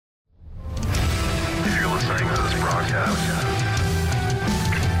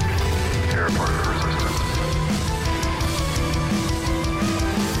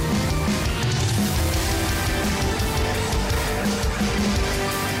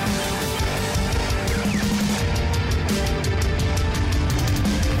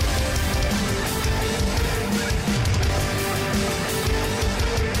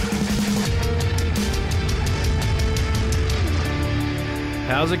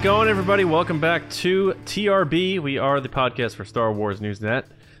How's it going, everybody? Welcome back to TRB. We are the podcast for Star Wars Newsnet.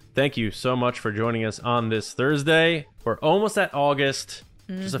 Thank you so much for joining us on this Thursday. We're almost at August,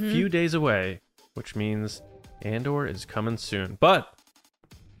 just a few days away, which means Andor is coming soon. But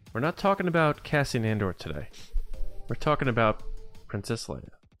we're not talking about Cassian Andor today. We're talking about Princess Leia.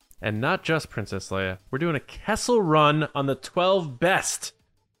 And not just Princess Leia. We're doing a Kessel run on the 12 best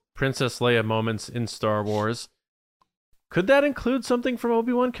Princess Leia moments in Star Wars. Could that include something from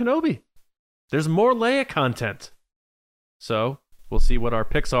Obi-Wan Kenobi? There's more Leia content. So, we'll see what our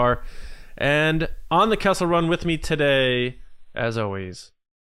picks are. And on the Kessel Run with me today, as always,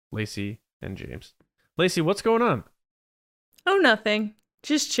 Lacey and James. Lacey, what's going on? Oh, nothing.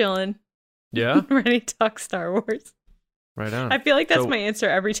 Just chilling. Yeah? Ready to talk Star Wars. Right on. I feel like that's my answer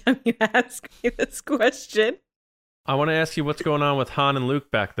every time you ask me this question. I want to ask you what's going on with Han and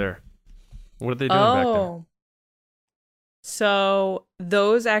Luke back there. What are they doing back there? So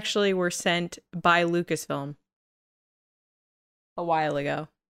those actually were sent by Lucasfilm a while ago,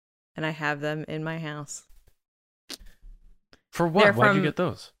 and I have them in my house. For what? Why'd you get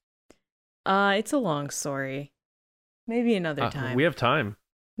those? It's a long story. Maybe another time. We have time.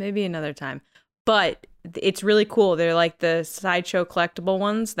 Maybe another time. But it's really cool. They're like the sideshow collectible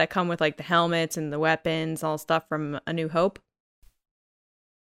ones that come with like the helmets and the weapons, all stuff from A New Hope.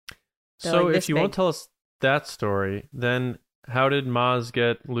 They're So like if you won't tell us that story, then how did Maz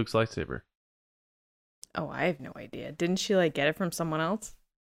get Luke's lightsaber? Oh, I have no idea. Didn't she like get it from someone else?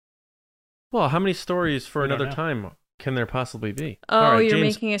 Well, how many stories for another time can there possibly be? Oh, right, you're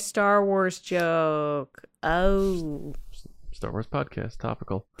James, making a Star Wars joke. Oh. Star Wars podcast,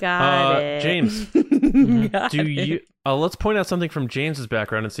 topical. Got it. James, Got do it. you? Let's point out something from James's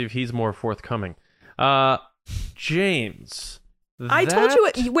background and see if he's more forthcoming. James, I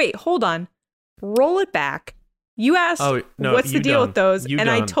told you. Wait, hold on. Roll it back. You asked, what's the deal with those?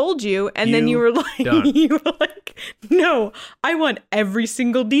 I told you, and then you were like, no, I want every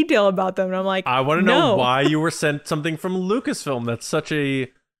single detail about them. And I'm like, I want to know why you were sent something from Lucasfilm. That's such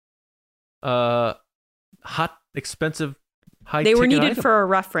a hot, expensive, high. They were needed for a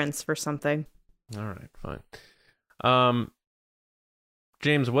reference for something. All right, fine.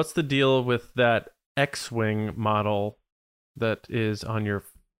 James, what's the deal with that X-Wing model that is on your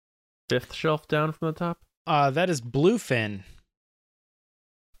fifth shelf down from the top? That is Bluefin.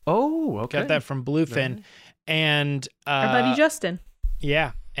 Oh, okay. Got that from Bluefin. Nice. And our buddy Justin.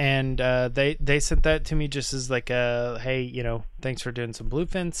 Yeah. And they sent that to me just as like a, hey, thanks for doing some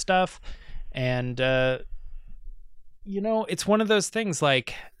Bluefin stuff. And it's one of those things,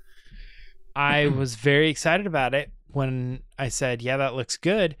 like, I was very excited about it when I said, yeah, that looks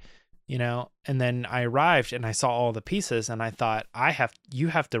good. And then I arrived and I saw all the pieces and I thought, you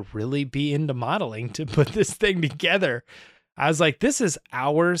have to really be into modeling to put this thing together. I was like, this is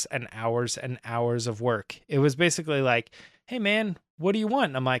hours and hours and hours of work. It was basically like, hey man, what do you want?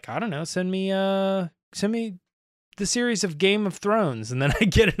 And I'm like, I don't know. Send me the series of Game of Thrones. And then I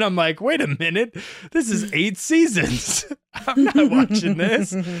get it. And I'm like, wait a minute, this is 8 seasons. I'm not watching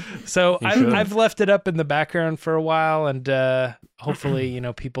this. So I've left it up in the background for a while, and hopefully,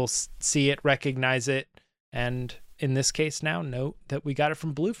 people see it, recognize it, and in this case now know that we got it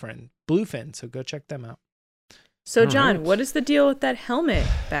from Bluefin. So go check them out. So John, what is the deal with that helmet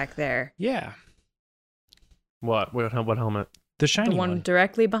back there? Yeah. What helmet? The shiny one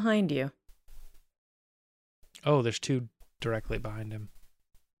directly behind you. Oh, there's two directly behind him.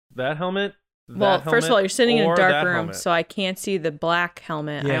 That helmet? First of all, you're sitting in a dark room, so I can't see the black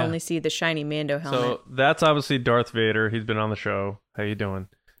helmet. Yeah. I only see the shiny Mando helmet. So that's obviously Darth Vader. He's been on the show. How you doing?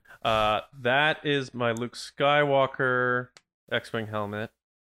 That is my Luke Skywalker X-Wing helmet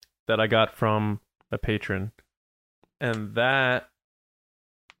that I got from a patron. And that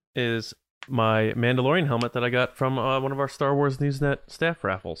is my Mandalorian helmet that I got from one of our Star Wars Newsnet staff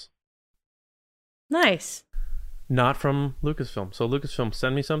raffles. Nice. Not from Lucasfilm. So Lucasfilm,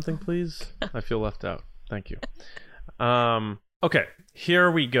 send me something, please. I feel left out. Thank you. Okay, here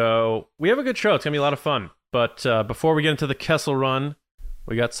we go. We have a good show. It's going to be a lot of fun. But before we get into the Kessel Run,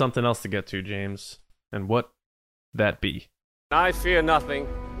 we got something else to get to, James. And what that be? I fear nothing,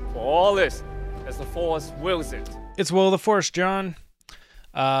 for all this, as the Force wills it. It's Will of the Force, John.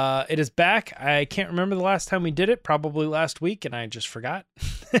 It is back. I can't remember the last time we did it, probably last week, and I just forgot.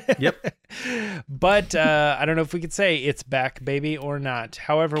 Yep. But I don't know if we could say it's back, baby, or not.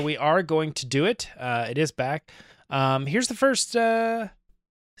 However, we are going to do it. It is back. Here's the first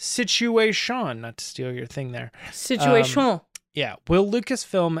situation, not to steal your thing there. Situation. Yeah. Will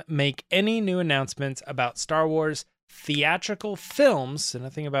Lucasfilm make any new announcements about Star Wars theatrical films? So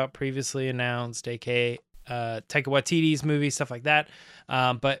nothing about previously announced, aka Taika Waititi's movie, stuff like that.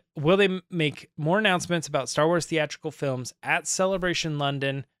 But will they make more announcements about Star Wars theatrical films at Celebration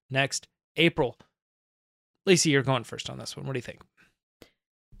London next April? Lacey, you're going first on this one. What do you think?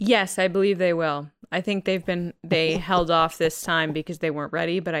 Yes, I believe they will. I think they held off this time because they weren't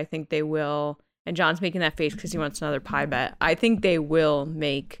ready, but I think they will. And John's making that face because he wants another pie bet. I think they will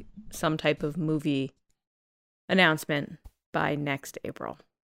make some type of movie announcement by next April.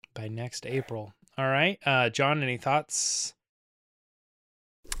 By next April. All right. John, any thoughts?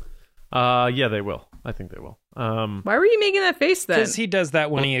 Yeah, they will. I think they will. Why were you making that face then? Because he does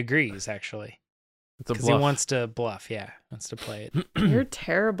that when he agrees, actually. It's a bluff. Because he wants to bluff, wants to play it. You're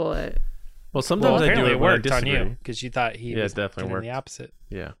terrible at... Well, sometimes I do it when I disagree. On you, because you thought he was definitely doing worked. the opposite.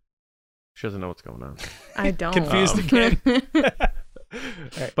 Yeah. She doesn't know what's going on. I don't. Confused again.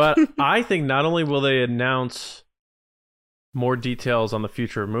 Right. But I think not only will they announce more details on the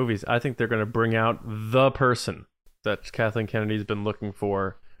future of movies, I think they're going to bring out the person that Kathleen Kennedy's been looking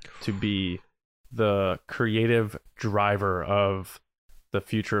for to be the creative driver of the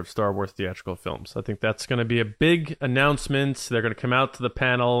future of Star Wars theatrical films. I think that's going to be a big announcement. They're going to come out to the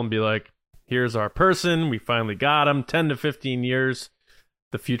panel and be like, here's our person. We finally got him. 10 to 15 years.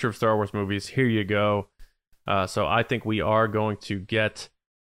 The future of Star Wars movies. Here you go. So I think we are going to get...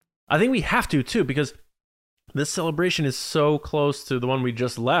 I think we have to, too, because this celebration is so close to the one we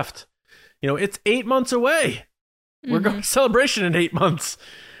just left. You know, it's 8 months away. We're going to Celebration in 8 months.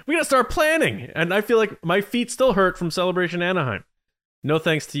 We got to start planning. And I feel like my feet still hurt from Celebration Anaheim. No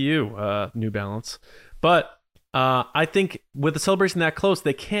thanks to you, New Balance. But I think with the celebration that close,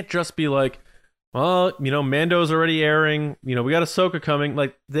 they can't just be like, well, you know, Mando's already airing. You know, we got Ahsoka coming.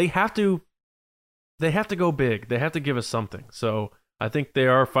 Like, they have to go big. They have to give us something. So I think they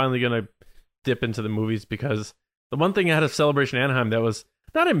are finally going to dip into the movies, because the one thing out of Celebration Anaheim that was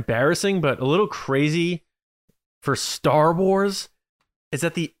not embarrassing, but a little crazy for Star Wars is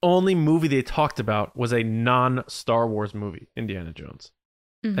that the only movie they talked about was a non-Star Wars movie, Indiana Jones.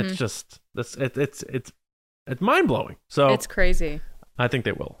 It's just, it's mind-blowing. So it's crazy. I think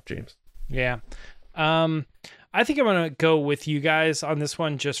they will, James. Yeah. I think I'm going to go with you guys on this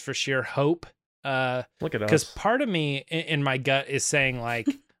one just for sheer hope. Look at us. Because part of me in my gut is saying, like,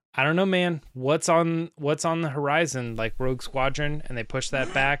 I don't know, man, what's on the horizon, like Rogue Squadron, and they push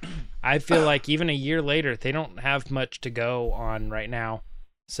that back. I feel like even a year later, they don't have much to go on right now.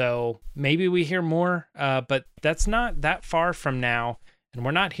 So maybe we hear more, but that's not that far from now, and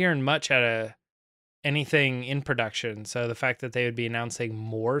we're not hearing much out of anything in production. So the fact that they would be announcing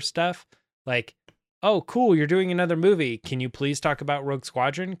more stuff, like, oh, cool, you're doing another movie. Can you please talk about Rogue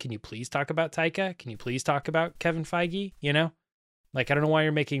Squadron? Can you please talk about Taika? Can you please talk about Kevin Feige? You know? Like, I don't know why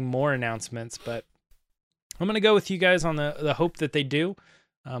you're making more announcements, but I'm going to go with you guys on the hope that they do.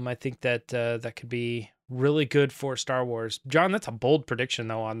 I think that that could be really good for Star Wars. John, that's a bold prediction,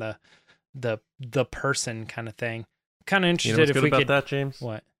 though, on the person kind of thing. Kind of interested if we could... that, James?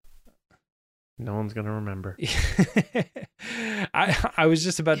 What? No one's going to remember. I was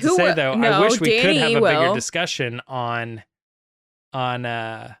just about to say, though, I wish we could have a bigger discussion on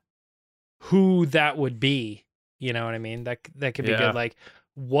who that would be. You know what I mean? That could be good. Like,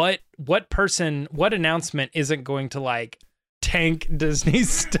 what announcement isn't going to, like, tank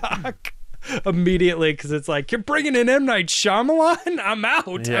Disney's stock immediately? Because it's like, you're bringing in M. Night Shyamalan? I'm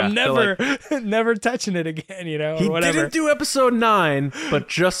out. Yeah, I'm never touching it again, you know, or he whatever. Didn't do episode 9, but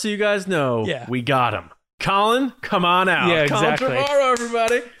just so you guys know, we got him. Colin, come on out. Yeah, exactly. Colin Trevorrow,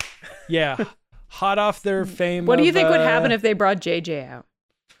 everybody. Yeah. Hot off their fame. What do you think would happen if they brought JJ out?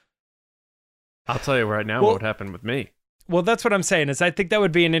 I'll tell you right now what would happen with me. Well, that's what I'm saying, is I think that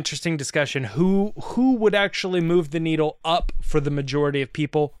would be an interesting discussion. Who would actually move the needle up for the majority of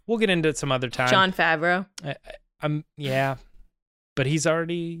people? We'll get into it some other time. Jon Favreau. Yeah. But he's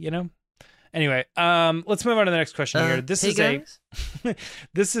already, you know. Anyway, let's move on to the next question here. This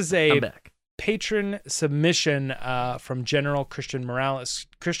is a patron submission from General Christian Morales.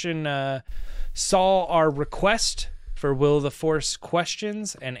 Christian saw our request for Will of the Force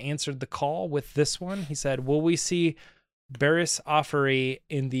questions and answered the call with this one. He said, will we see Barriss Offee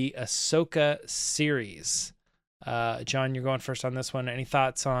in the Ahsoka series? John, you're going first on this one. Any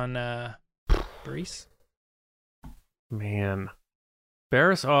thoughts on Barriss? Man.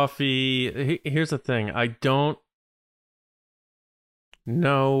 Barriss Offee, here's the thing. I don't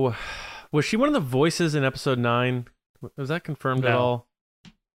know. Was she one of the voices in episode 9? Was that confirmed at all?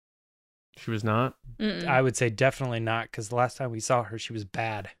 She was not? Mm-mm. I would say definitely not, because the last time we saw her, she was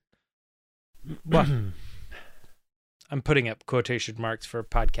bad. Well, I'm putting up quotation marks for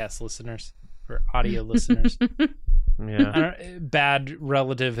podcast listeners. for audio listeners. Yeah. Bad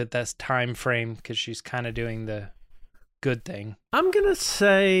relative at this time frame because she's kind of doing the good thing. I'm going to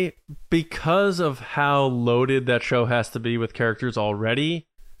say because of how loaded that show has to be with characters already,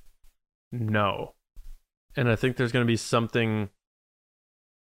 no. And I think there's going to be something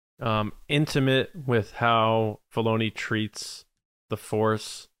intimate with how Filoni treats the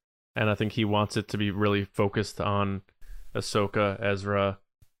Force, and I think he wants it to be really focused on Ahsoka, Ezra,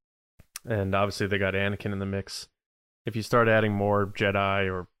 and obviously they got Anakin in the mix. If you start adding more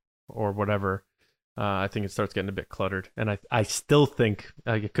Jedi or whatever, I think it starts getting a bit cluttered. And I still think,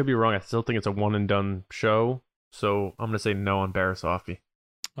 I could be wrong, I still think it's a one and done show. So I'm going to say no on Barriss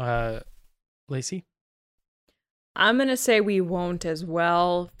Offee. Lacey? I'm going to say we won't as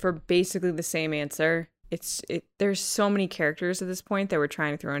well for basically the same answer. There's so many characters at this point that we're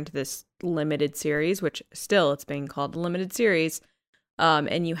trying to throw into this limited series, which still it's being called a limited series.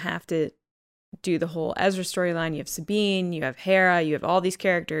 And you have to do the whole Ezra storyline. You have Sabine, you have Hera, you have all these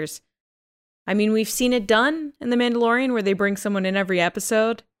characters. I mean, we've seen it done in The Mandalorian where they bring someone in every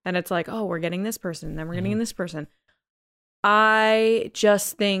episode and it's like, oh, we're getting this person, and then we're getting this person. I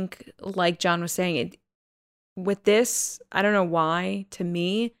just think, like John was saying, with this, I don't know why, to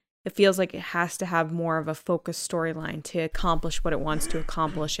me, it feels like it has to have more of a focused storyline to accomplish what it wants to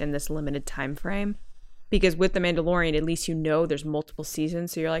accomplish in this limited time frame. Because with The Mandalorian, at least you know there's multiple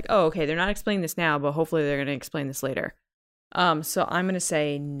seasons. So you're like, oh, okay, they're not explaining this now, but hopefully they're going to explain this later. So I'm going to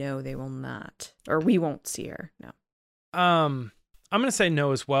say no, they will not. Or we won't see her, no. I'm going to say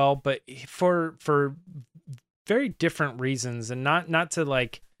no as well, but for very different reasons. And not to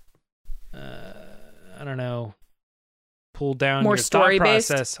like, I don't know, pull down more your thought story-based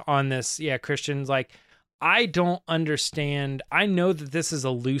process on this. Yeah, Christian's like, I don't understand. I know that this is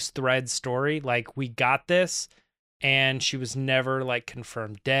a loose thread story. Like, we got this, and she was never like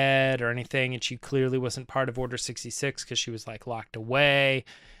confirmed dead or anything, and she clearly wasn't part of Order 66 because she was like locked away.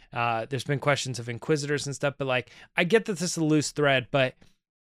 There's been questions of Inquisitors and stuff, but like, I get that this is a loose thread, but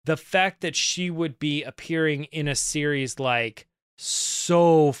the fact that she would be appearing in a series like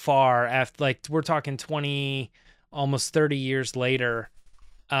so far after, like, we're talking 20, almost 30 years later,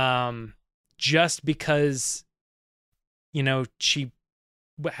 just because, you know, she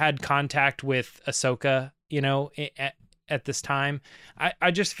had contact with Ahsoka, you know, at this time.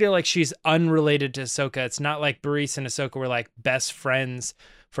 I just feel like she's unrelated to Ahsoka. It's not like Barriss and Ahsoka were like best friends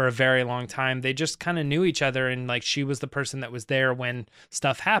for a very long time. They just kind of knew each other, and like she was the person that was there when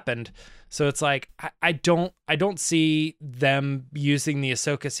stuff happened. So it's like I don't see them using the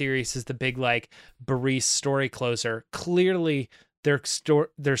Ahsoka series as the big like Barriss story closer. Clearly they're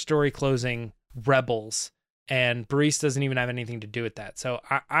story closing Rebels, and Barriss doesn't even have anything to do with that. So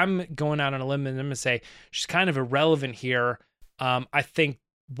I'm going out on a limb, and I'm going to say she's kind of irrelevant here. I think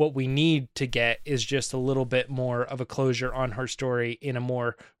what we need to get is just a little bit more of a closure on her story in a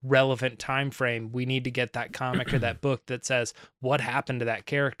more relevant time frame. We need to get that comic or that book that says what happened to that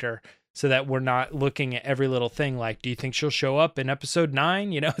character, so that we're not looking at every little thing like, do you think she'll show up in episode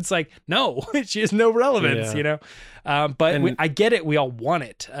 9? You know, it's like, no, she has no relevance, you know? But I get it. We all want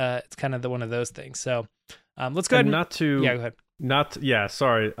it. It's kind of one of those things. So let's go ahead. Go ahead.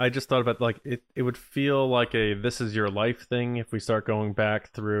 Sorry. I just thought about like, it would feel like a This Is Your Life thing if we start going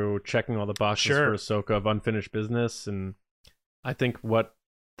back through checking all the boxes for Ahsoka of unfinished business. And I think what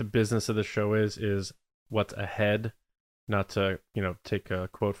the business of the show is what's ahead. Not to, you know, take a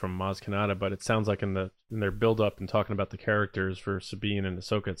quote from Maz Kanata, but it sounds like in their build up and talking about the characters for Sabine and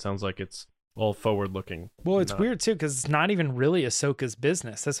Ahsoka, it sounds like it's all forward looking. Well, it's weird too, because it's not even really Ahsoka's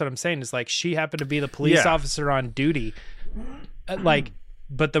business. That's what I'm saying. It's like she happened to be the police officer on duty,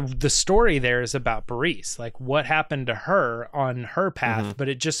 but the story there is about Barriss, like what happened to her on her path. But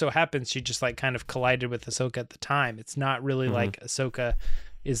it just so happens she just like kind of collided with Ahsoka at the time. It's not really like Ahsoka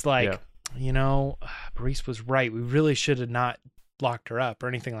is like. You know, Barriss was right. We really should have not locked her up or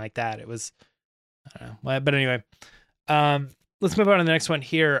anything like that. It was, I don't know. But anyway, let's move on to the next one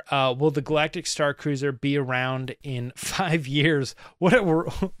here. Will the Galactic Star Cruiser be around in 5 years? What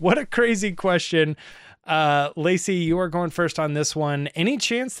a crazy question. Lacey, you are going first on this one. Any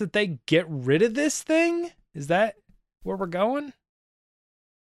chance that they get rid of this thing? Is that where we're going?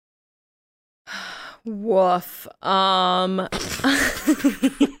 Woof.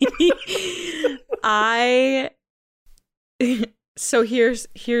 So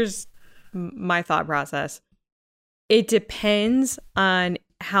here's my thought process. It depends on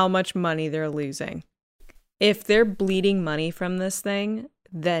how much money they're losing. If they're bleeding money from this thing,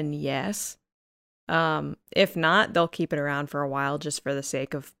 then yes. If not, they'll keep it around for a while just for the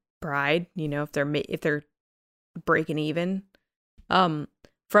sake of pride, you know, if they're breaking even.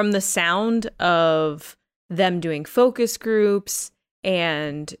 from the sound of them doing focus groups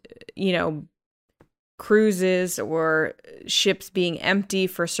and, cruises or ships being empty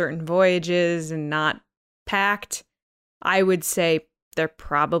for certain voyages and not packed, I would say they're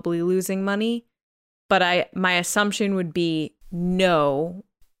probably losing money. But my assumption would be no,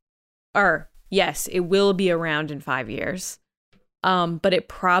 or yes, it will be around in 5 years. But it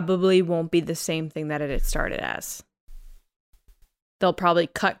probably won't be the same thing that it started as. They'll probably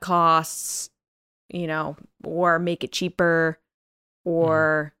cut costs, or make it cheaper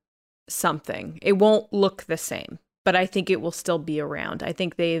or something. It won't look the same, but I think it will still be around. I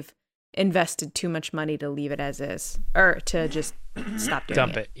think they've invested too much money to leave it as is, or to just stop doing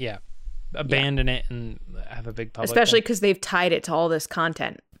Dump it. Yeah. Abandon it and have a big public. Especially because they've tied it to all this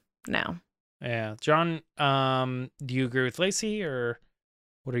content now. Yeah. John, do you agree with Lacey, or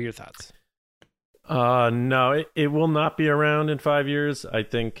what are your thoughts? No, it will not be around in 5 years. I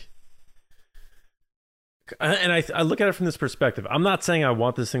think, and I look at it from this perspective. I'm not saying I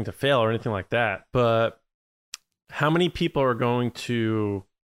want this thing to fail or anything like that, but how many people are going to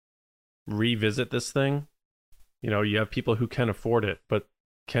revisit this thing? You have people who can afford it, but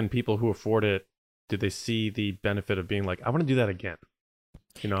can people who afford it, do they see the benefit of being like, I want to do that again?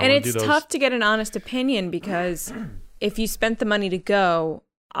 And it's tough to get an honest opinion because if you spent the money to go,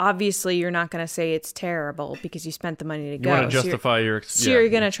 obviously you're not going to say it's terrible because you spent the money to go. You want to justify you're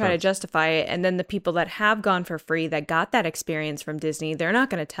going to try to justify it. And then the people that have gone for free that got that experience from Disney, they're not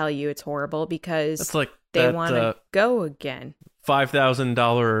going to tell you it's horrible because they want to go again.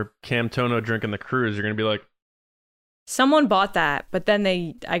 $5,000 Camtono drink on the cruise, you're going to be like, someone bought that, but then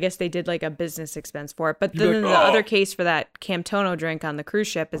I guess they did like a business expense for it. But then the other case for that Camtono drink on the cruise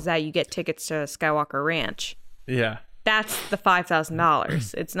ship is that you get tickets to Skywalker Ranch. Yeah. That's the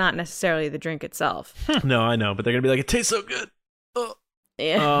 $5,000. It's not necessarily the drink itself. No, I know, but they're going to be like, it tastes so good. Oh.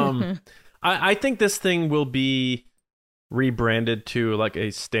 Yeah. I think this thing will be rebranded to like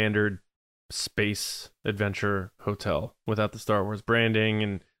a standard space adventure hotel without the Star Wars branding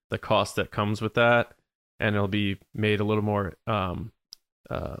and the cost that comes with that. And it'll be made a little more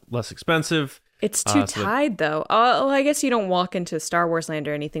less expensive. It's too tied, though. Oh, I guess you don't walk into Star Wars Land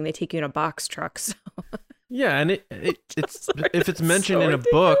or anything. They take you in a box truck. So. Yeah, and it's if it's mentioned in a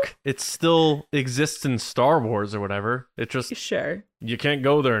book, it still exists in Star Wars or whatever. It just you can't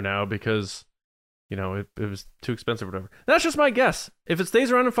go there now because it was too expensive or whatever. That's just my guess. If it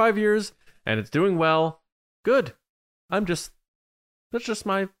stays around in 5 years and it's doing well, good. That's just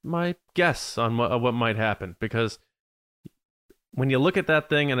my guess on what might happen, because when you look at that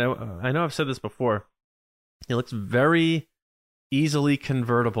thing, and I know I've said this before, it looks very easily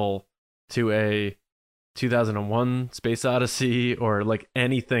convertible to a 2001 Space Odyssey or like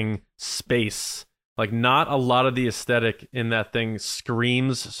anything space. Like, not a lot of the aesthetic in that thing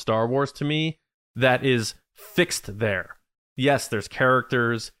screams Star Wars to me. That is fixed there. Yes, there's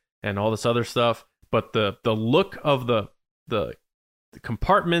characters and all this other stuff, but the look of the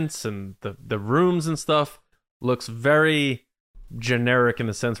compartments and the rooms and stuff looks very generic in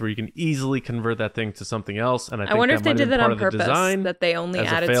the sense where you can easily convert that thing to something else. And I wonder if they did that on purpose, that they only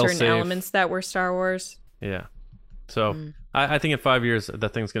added certain elements that were Star Wars. Yeah. So I think in 5 years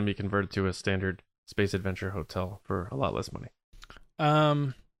that thing's going to be converted to a standard space adventure hotel for a lot less money.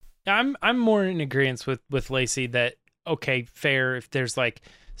 I'm more in agreement with Lacey that, okay, fair, if there's like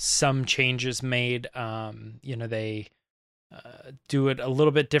some changes made, they do it a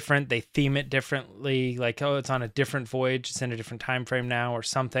little bit different, they theme it differently, like, oh, it's on a different voyage, it's in a different time frame now or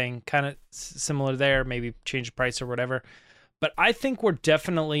something kind of similar there, maybe change the price or whatever. But I think we're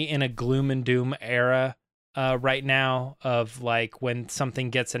definitely in a gloom and doom era right now of like when something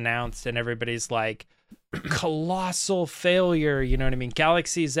gets announced and everybody's like, colossal failure, you know what I mean?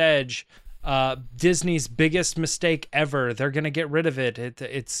 Galaxy's Edge, Disney's biggest mistake ever, they're gonna get rid of it,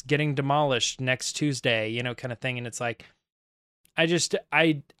 it's getting demolished next Tuesday, kind of thing. And it's like, I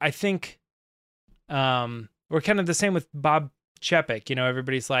think we're kind of the same with Bob Chapek.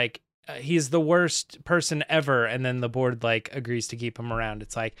 Everybody's like, he's the worst person ever, and then the board like agrees to keep him around.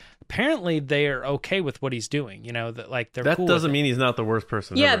 It's like, apparently they are okay with what he's doing. That like they're that cool doesn't mean he's not the worst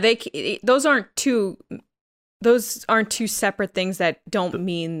person. Yeah, ever. Those aren't two separate things that don't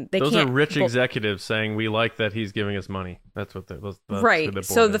mean they those can't. Those are rich executives saying we like that he's giving us money. That's what that's right. The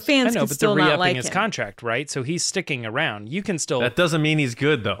so the fans can still not like his contract, right? So he's sticking around. You can still. That doesn't mean he's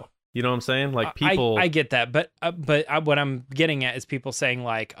good though. You know what I'm saying? Like people. I get that, but what I'm getting at is people saying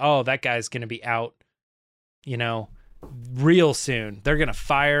like, oh, that guy's going to be out, real soon. They're going to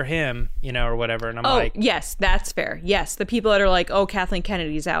fire him, or whatever. And I'm like, yes, that's fair. Yes. The people that are like, oh, Kathleen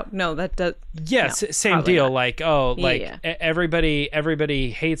Kennedy's out. No, that does. Yes. No, same deal. not. Like,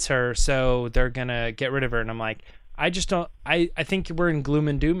 everybody hates her. So they're going to get rid of her. And I'm like, I just don't, I think we're in gloom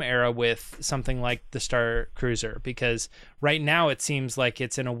and doom era with something like the Star Cruiser, because right now it seems like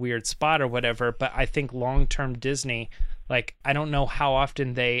it's in a weird spot or whatever. But I think long-term Disney, like, I don't know how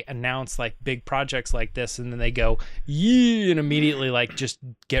often they announce like big projects like this and then they go, and immediately like just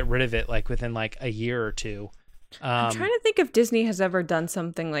get rid of it like within like a year or two. I'm trying to think if Disney has ever done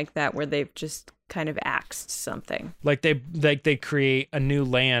something like that where they've just kind of axed something. Like they create a new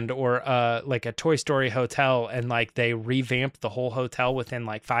land or like a Toy Story hotel and like they revamp the whole hotel within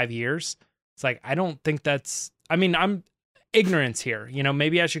like 5 years. It's like, I don't think that's, I mean, I'm ignorance here.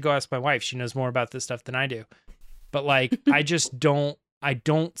 Maybe I should go ask my wife. She knows more about this stuff than I do. But like, I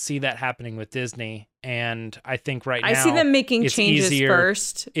don't see that happening with Disney. And I think right now I see them making changes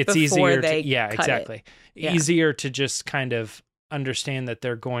first. It's before easier they to, cut exactly. Yeah. Easier to just kind of understand that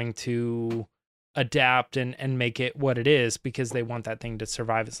they're going to adapt and make it what it is because they want that thing to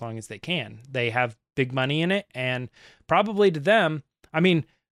survive as long as they can. They have big money in it, and probably to them, I mean,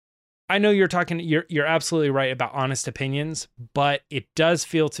 I know you're absolutely right about honest opinions, but it does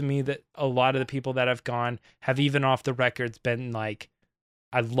feel to me that a lot of the people that have gone have even off the records been like,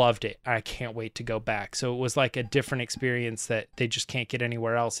 I loved it. I can't wait to go back. So it was like a different experience that they just can't get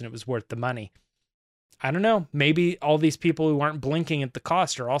anywhere else, and it was worth the money. I don't know. Maybe all these people who aren't blinking at the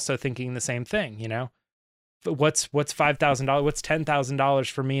cost are also thinking the same thing, But what's $5,000? What's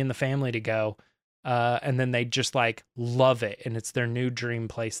 $10,000 for me and the family to go? And then they just like love it, and it's their new dream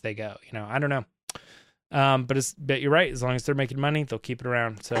place they go. I don't know. But you're right. As long as they're making money, they'll keep it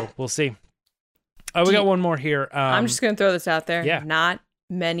around. So we'll see. Oh, we got one more here. I'm just gonna throw this out there. Yeah. Not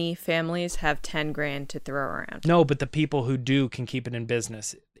many families have 10 grand to throw around. No, but the people who do can keep it in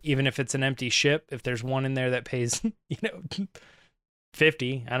business. Even if it's an empty ship, if there's one in there that pays,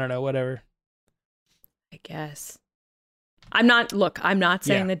 50, I don't know, whatever. I guess. I'm not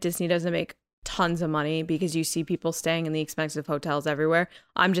saying that Disney doesn't make tons of money because you see people staying in the expensive hotels everywhere.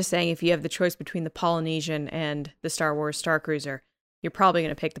 I'm just saying if you have the choice between the Polynesian and the Star Wars Star Cruiser, you're probably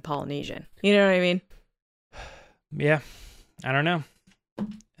going to pick the Polynesian. You know what I mean? Yeah. I don't know.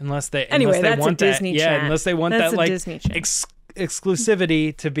 Unless they that's want a Disney that. chat. Yeah, unless they want that's that like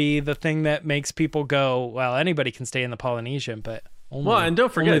exclusivity to be the thing that makes people go, well, anybody can stay in the Polynesian, but and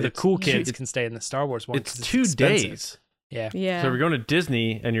don't forget, the cool kids can stay in the Star Wars one. It's 2 days. Yeah. So if you're going to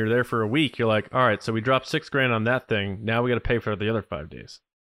Disney and you're there for a week, you're like, all right, so we dropped $6,000 on that thing. Now we got to pay for the other 5 days.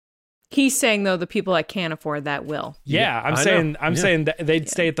 He's saying though the people that can't afford that will. Yeah, I'm saying that they'd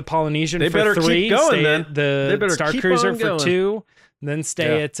stay at the Polynesian they for better 3, keep going, stay then. at the Star Cruiser for 2, and then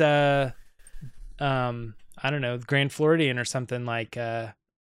stay at I don't know, Grand Floridian or something like the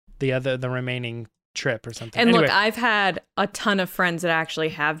remaining trip or something. And anyway. look, I've had a ton of friends that actually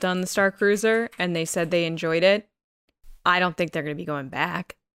have done the Star Cruiser and they said they enjoyed it. I don't think they're going to be going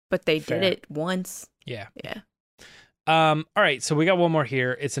back, but they did it once. Yeah. Yeah. All right, so we got one more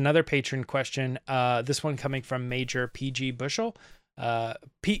here. It's another patron question. This one coming from Major PG Bushel.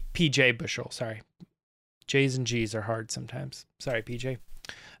 PJ Bushel, sorry. J's and G's are hard sometimes. Sorry, PJ.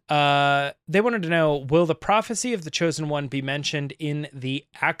 They wanted to know, will the prophecy of the Chosen One be mentioned in the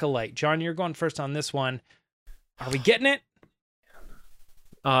Acolyte? John, you're going first on this one. Are we getting it?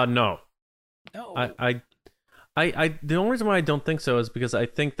 No. No. I the only reason why I don't think so is because I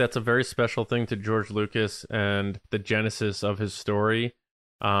think that's a very special thing to George Lucas and the genesis of his story.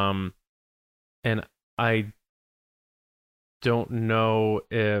 And I don't know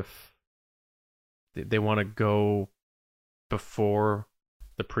if they want to go before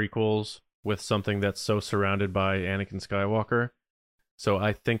the prequels with something that's so surrounded by Anakin Skywalker. So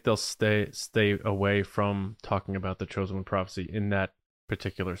I think they'll stay away from talking about the Chosen One prophecy in that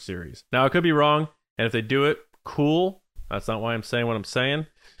particular series. Now, I could be wrong, and if they do it, cool. That's not why I'm saying what I'm saying.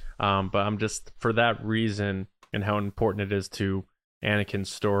 But I'm just, for that reason and how important it is to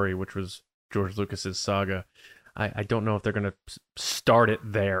Anakin's story, which was George Lucas's saga, I don't know if they're going to start it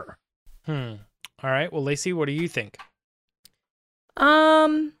there. All right. Well, Lacey, what do you think?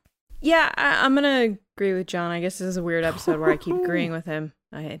 Yeah, I'm going to agree with John. I guess this is a weird episode where I keep agreeing with him.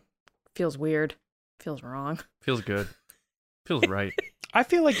 It feels weird. Feels wrong. Feels good. Feels right. I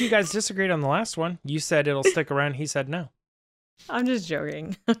feel like you guys disagreed on the last one. You said it'll stick around. He said no. I'm just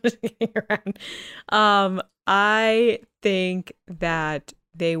joking. I'm just kidding around. I think that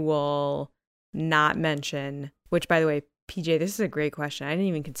they will not mention, which, by the way, PJ, this is a great question. I didn't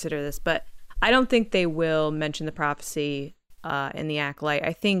even consider this, but I don't think they will mention the prophecy in the Acolyte.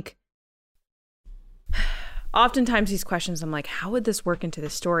 I think oftentimes these questions, I'm like, how would this work into the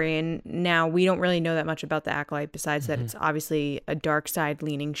story? And now we don't really know that much about the Acolyte besides that it's obviously a dark side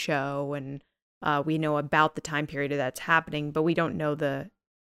leaning show, and we know about the time period that's happening, but we don't know the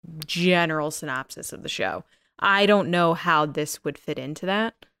general synopsis of the show. I don't know how this would fit into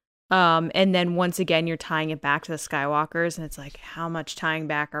that. And then once again, you're tying it back to the Skywalkers, and it's like, how much tying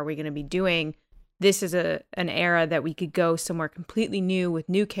back are we going to be doing? This is an era that we could go somewhere completely new with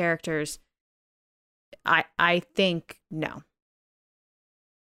new characters. I think no.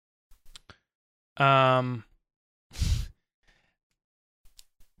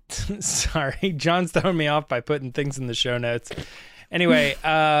 Sorry, John's throwing me off by putting things in the show notes. Anyway,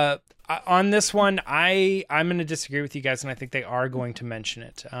 on this one, I'm going to disagree with you guys, and I think they are going to mention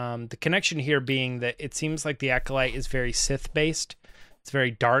it. The connection here being that it seems like the Acolyte is very Sith-based. It's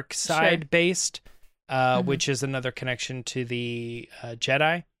very dark side-based, which is another connection to the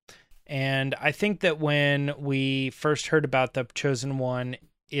Jedi. And I think that when we first heard about the Chosen One,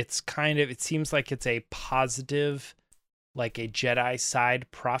 it seems like it's a positive, like a Jedi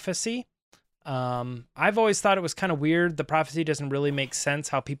side prophecy. I've always thought it was kind of weird. The prophecy doesn't really make sense,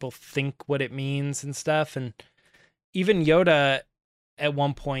 how people think what it means and stuff. And even Yoda at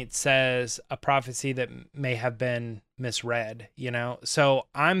one point says a prophecy that may have been misread, So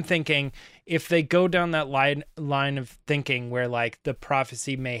I'm thinking if they go down that line of thinking where like the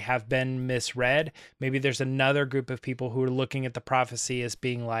prophecy may have been misread, maybe there's another group of people who are looking at the prophecy as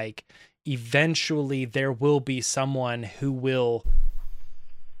being like, eventually there will be someone who will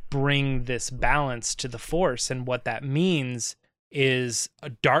bring this balance to the Force, and what that means is a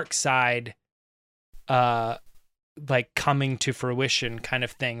dark side like coming to fruition kind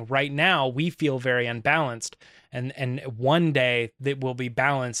of thing. Right now we feel very unbalanced, and one day that will be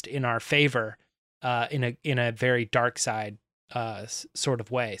balanced in our favor in a very dark side sort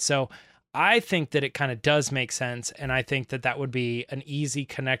of way. So I think that it kind of does make sense, and I think that would be an easy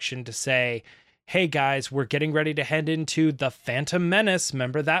connection to say, hey guys, we're getting ready to head into The Phantom Menace.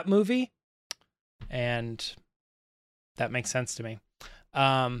 Remember that movie? And that makes sense to me.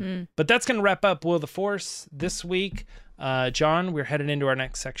 But that's going to wrap up Will of the Force this week. John, we're heading into our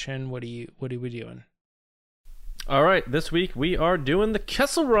next section. What are we doing? All right, this week we are doing the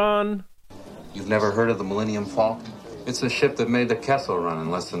Kessel Run. You've never heard of the Millennium Falcon? It's a ship that made the Kessel Run in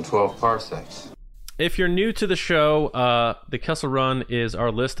less than 12 parsecs. If you're new to the show, the Kessel Run is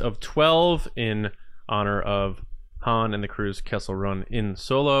our list of 12 in honor of Han and the crew's Kessel Run in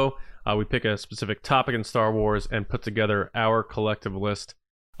Solo. We pick a specific topic in Star Wars and put together our collective list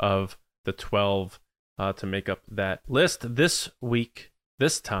of the 12 to make up that list. This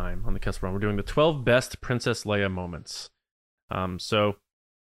time on the Kessel Run, we're doing the 12 best Princess Leia moments. So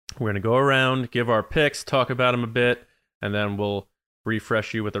we're going to go around, give our picks, talk about them a bit, and then we'll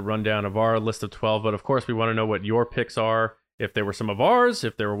refresh you with a rundown of our list of 12. But of course, we want to know what your picks are. If there were some of ours,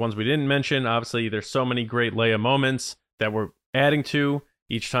 if there were ones we didn't mention. Obviously, there's so many great Leia moments that we're adding to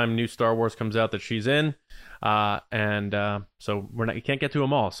each time new Star Wars comes out that she's in. So you can't get to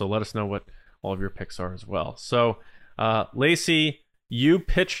them all. So let us know what all of your picks are as well. So Lacey, you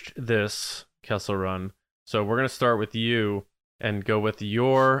pitched this Kessel Run. So we're going to start with you and go with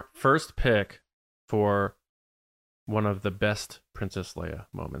your first pick for one of the best Princess Leia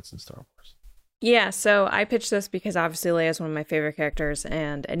moments in Star Wars. Yeah, so I pitched this because obviously Leia is one of my favorite characters,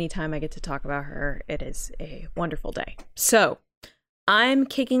 and anytime I get to talk about her, it is a wonderful day. So I'm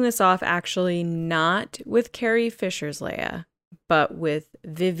kicking this off actually not with Carrie Fisher's Leia, but with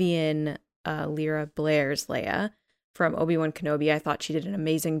Vivian Lyra Blair's Leia from Obi-Wan Kenobi. I thought she did an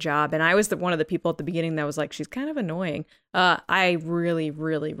amazing job, and I was one of the people at the beginning that was like, she's kind of annoying. I really,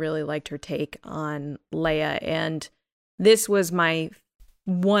 really, really liked her take on Leia, and this was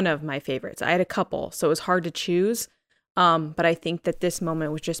one of my favorites. I had a couple, so it was hard to choose. But I think that this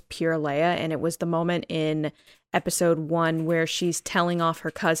moment was just pure Leia, and it was the moment in episode 1 where she's telling off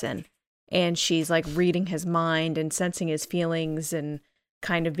her cousin, and she's like reading his mind and sensing his feelings, and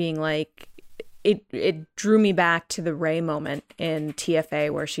kind of being like, it drew me back to the Rey moment in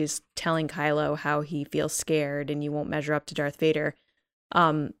TFA where she's telling Kylo how he feels scared and you won't measure up to Darth Vader.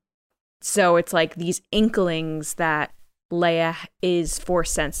 So it's like these inklings that Leia is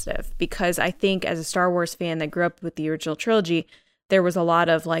Force sensitive, because I think as a Star Wars fan that grew up with the original trilogy, there was a lot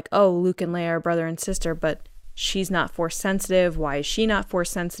of like, oh, Luke and Leia are brother and sister, but she's not Force sensitive. Why is she not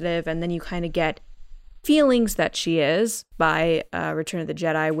Force sensitive? And then you kind of get feelings that she is by Return of the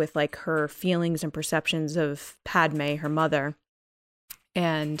Jedi with like her feelings and perceptions of Padme, her mother.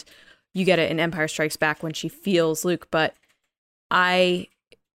 And you get it in Empire Strikes Back when she feels Luke. But I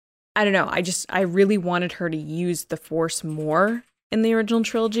don't know. I really wanted her to use the Force more in the original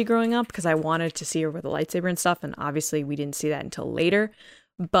trilogy growing up because I wanted to see her with a lightsaber and stuff, and obviously we didn't see that until later.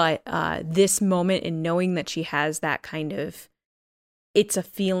 But this moment and knowing that she has that kind of, it's a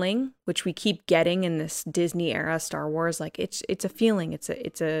feeling, which we keep getting in this Disney era Star Wars, like it's a feeling, it's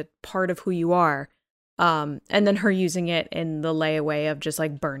a part of who you are. And then her using it in the Leia way of just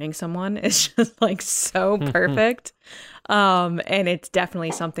like burning someone is just like so perfect. And it's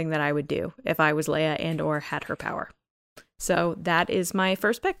definitely something that I would do if I was Leia and or had her power. So that is my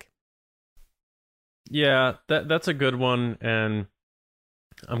first pick. Yeah, that's a good one, and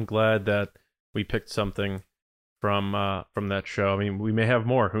I'm glad that we picked something from that show. I mean, we may have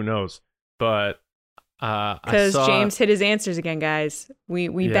more, who knows? But because James hit his answers again, guys.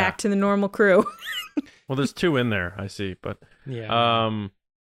 We back to the normal crew. Well, there's 2 in there, I see, but yeah.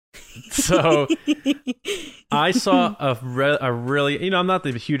 So I saw a really, I'm not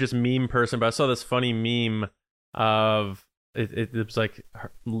the hugest meme person, but I saw this funny meme of it was like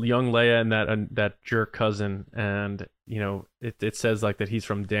young Leia and that jerk cousin, and it says like that he's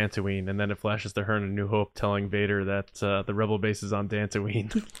from Dantooine, and then it flashes to her in A New Hope telling Vader that the rebel base is on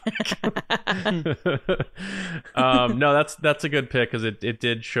Dantooine. No, that's a good pick because it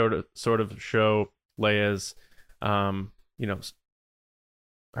did sort of show Leia's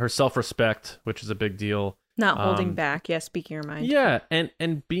her self-respect, which is a big deal. Not holding back. Yeah, speaking your mind. Yeah,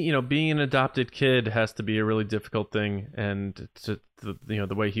 and being an adopted kid has to be a really difficult thing, and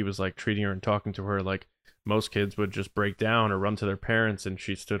the way he was like treating her and talking to her, like most kids would just break down or run to their parents, and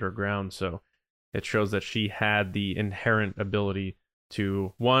she stood her ground. So it shows that she had the inherent ability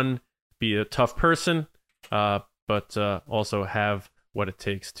to, one, be a tough person, but also have what it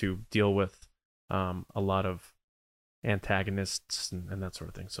takes to deal with a lot of antagonists and that sort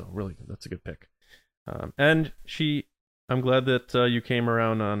of thing. So really, that's a good pick. And I'm glad that you came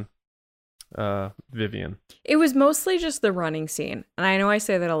around on Vivian. It was mostly just the running scene. And I know I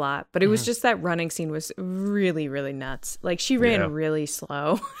say that a lot, but it was just that running scene was really, really nuts. Like she ran really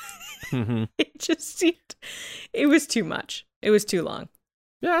slow. It just seemed, it was too much. It was too long.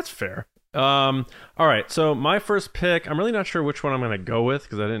 Yeah, that's fair. All right. So my first pick, I'm really not sure which one I'm going to go with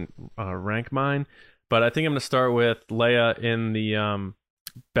because I didn't rank mine, but I think I'm going to start with Leia in the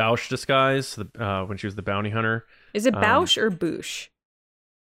Boushh disguise when she was the bounty hunter. Is it Boushh or Boushh?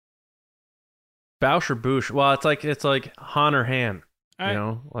 Boushh or Boushh? Well, it's like Han or Han.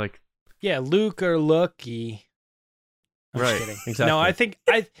 Like Luke or Lucky. Right. Exactly. No, I think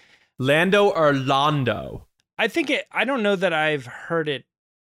Lando or Londo. I think I don't know that I've heard it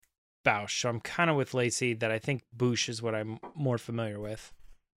Boushh, so I'm kind of with Lacey that I think Boushh is what I'm more familiar with.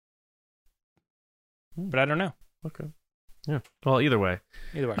 But I don't know. Okay. Yeah. Well, either way.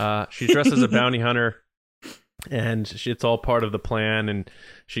 She's dressed as a bounty hunter, and it's all part of the plan. And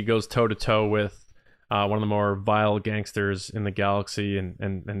she goes toe to toe with one of the more vile gangsters in the galaxy,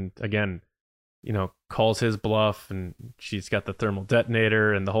 and again, calls his bluff. And she's got the thermal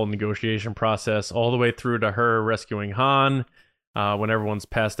detonator and the whole negotiation process, all the way through to her rescuing Han when everyone's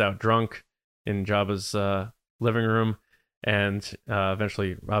passed out drunk in Jabba's living room, and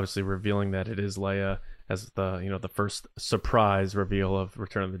eventually, obviously, revealing that it is Leia. As the first surprise reveal of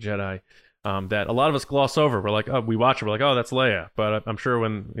Return of the Jedi, that a lot of us gloss over. We're like, oh, we watch it, we're like, oh, that's Leia. But I'm sure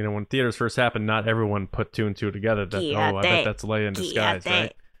when theaters first happened, not everyone put 2 and 2 together. That I bet that's Leia in disguise,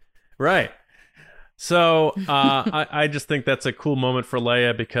 right? Right. So I just think that's a cool moment for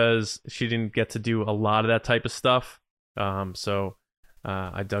Leia because she didn't get to do a lot of that type of stuff. So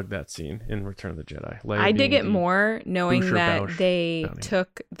I dug that scene in Return of the Jedi. Leia I dig it more knowing that they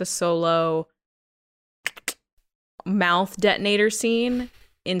took the Solo mouth detonator scene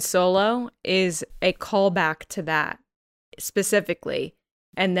in Solo is a callback to that specifically.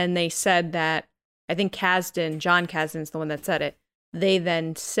 And then they said that, I think John Kasdan's the one that said it. They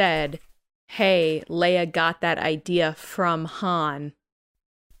then said, hey, Leia got that idea from Han.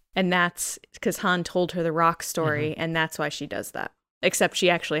 And that's because Han told her the rock story, and that's why she does that. Except she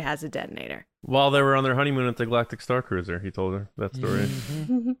actually has a detonator. While they were on their honeymoon at the Galactic Star Cruiser, he told her that story.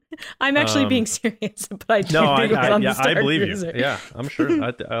 I'm actually being serious, but I do think it was on the Star I believe Cruiser. you. Yeah, I'm sure.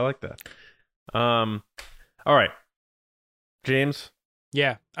 I like that. All right, James.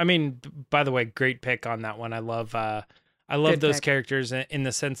 Yeah, I mean, by the way, great pick on that one. I love those characters in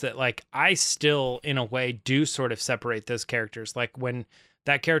the sense that, like, I still, in a way, do sort of separate those characters. Like when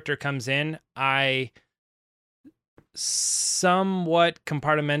that character comes in, I somewhat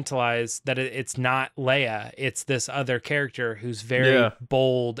compartmentalize that it's not Leia, it's this other character who's very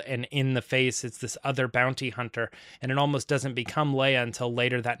bold and in the face. It's this other bounty hunter, and it almost doesn't become Leia until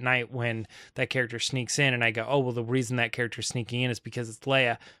later that night when that character sneaks in, and I go, oh, well, the reason that character's sneaking in is because it's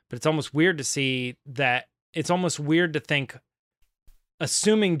Leia. But it's almost weird to see that. It's almost weird to think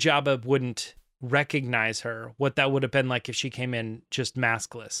assuming Jabba wouldn't recognize her, what that would have been like if she came in just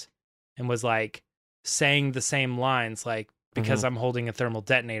maskless and was like saying the same lines, like, because I'm holding a thermal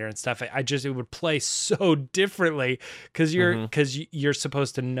detonator and stuff. It would play so differently because you're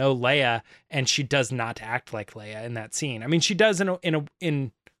supposed to know Leia, and she does not act like Leia in that scene. I mean, she does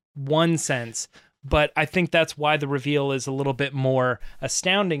in one sense, but I think that's why the reveal is a little bit more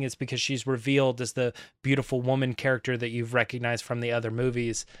astounding, is because she's revealed as the beautiful woman character that you've recognized from the other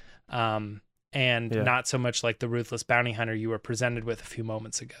movies, not so much like the ruthless bounty hunter you were presented with a few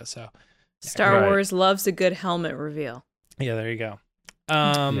moments ago. So Star Wars loves a good helmet reveal. Yeah, there you go.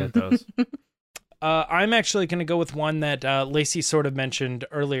 Yeah, it does. I'm actually going to go with one that Lacey sort of mentioned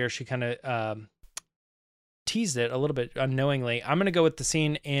earlier. She kind of teased it a little bit unknowingly. I'm going to go with the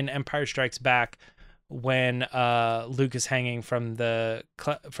scene in Empire Strikes Back when Luke is hanging from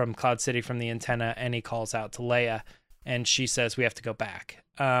from Cloud City from the antenna, and he calls out to Leia, and she says, "We have to go back."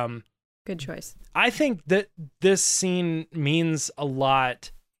 Good choice. I think that this scene means a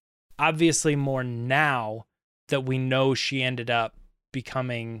lot, obviously more now that we know she ended up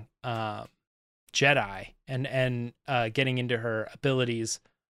becoming Jedi and getting into her abilities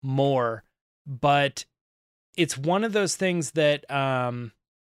more. But it's one of those things that I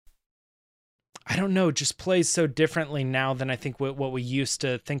don't know, just plays so differently now than I think what we used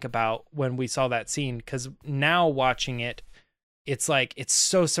to think about when we saw that scene. Because now watching it, it's like, it's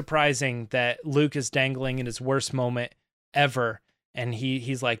so surprising that Luke is dangling in his worst moment ever, and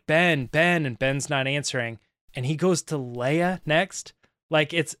he's like, Ben, and Ben's not answering. And he goes to Leia next.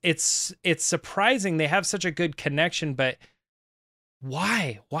 Like, it's surprising. They have such a good connection, but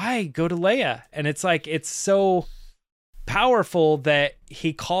why go to Leia? And it's like, it's so powerful that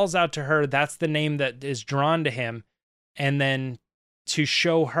he calls out to her. That's the name that is drawn to him. And then to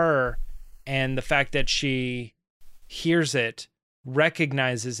show her, and the fact that she hears it,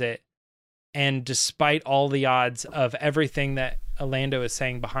 recognizes it, and despite all the odds of everything that Orlando is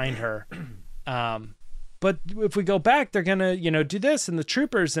saying behind her, but if we go back, they're gonna, do this, and the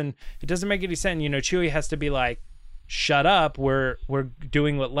troopers, and it doesn't make any sense. Chewie has to be like, "Shut up! We're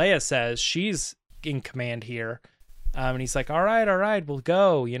doing what Leia says. She's in command here," and he's like, "All right, we'll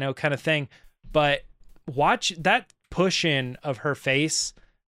go," kind of thing. But watch that push in of her face,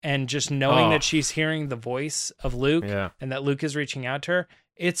 and just knowing that she's hearing the voice of Luke, and that Luke is reaching out to her.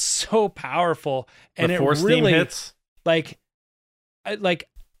 It's so powerful, and the Force theme hits. Like.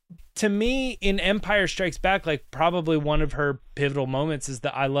 To me, in Empire Strikes Back, like, probably one of her pivotal moments is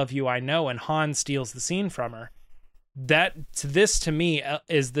the "I love you, I know," and Han steals the scene from her. This to me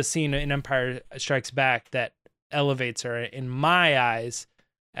is the scene in Empire Strikes Back that elevates her in my eyes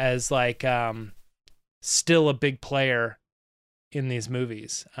as like still a big player in these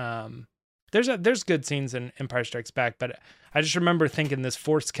movies. There's good scenes in Empire Strikes Back, but I just remember thinking this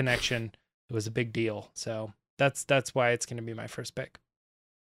Force connection was a big deal. So that's why it's going to be my first pick.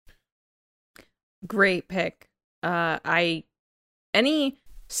 Great pick. Any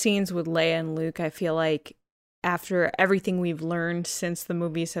scenes with Leia and Luke, I feel like after everything we've learned since the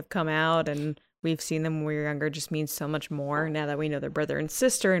movies have come out and we've seen them when we were younger, just means so much more now that we know their brother and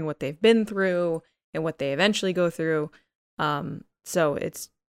sister and what they've been through and what they eventually go through. So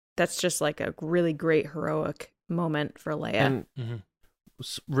that's just like a really great heroic moment for Leia. And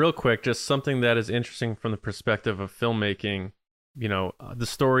real quick, just something that is interesting from the perspective of filmmaking. The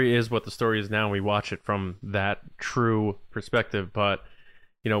story is what the story is now. We watch it from that true perspective. But,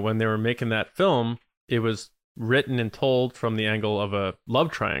 when they were making that film, it was written and told from the angle of a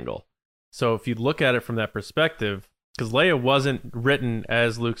love triangle. So if you look at it from that perspective, because Leia wasn't written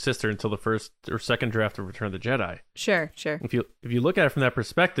as Luke's sister until the first or second draft of Return of the Jedi. Sure. If you look at it from that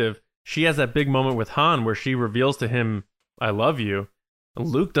perspective, she has that big moment with Han where she reveals to him, "I love you." And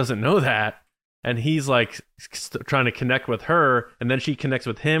Luke doesn't know that. And he's like trying to connect with her, and then she connects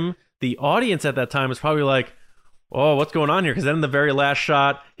with him. The audience at that time is probably like, "Oh, what's going on here?" Because then in the very last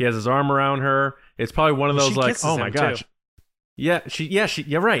shot, he has his arm around her. It's probably one of those like, "Oh my gosh."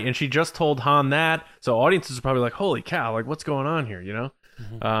 You're right. And she just told Han that. So audiences are probably like, "Holy cow, like what's going on here?"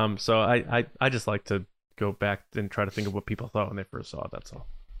 Mm-hmm. So I just like to go back and try to think of what people thought when they first saw it. That's all.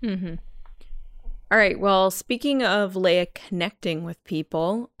 Mm-hmm. All right. Well, speaking of Leia connecting with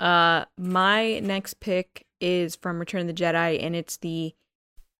people, my next pick is from Return of the Jedi, and it's the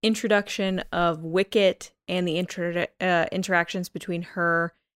introduction of Wicket and the interactions between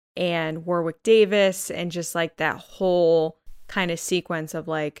her and Warwick Davis, and just like that whole kind of sequence of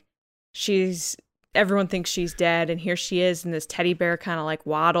like everyone thinks she's dead, and here she is, and this teddy bear kind of like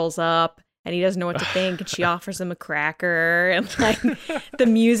waddles up. And he doesn't know what to think, and she offers him a cracker, and like the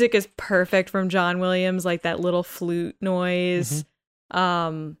music is perfect from John Williams, like that little flute noise.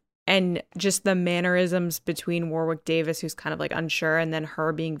 And just the mannerisms between Warwick Davis, who's kind of like unsure, and then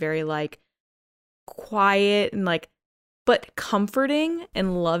her being very like quiet and like, but comforting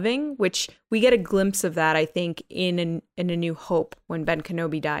and loving, which we get a glimpse of that, I think, in A New Hope when Ben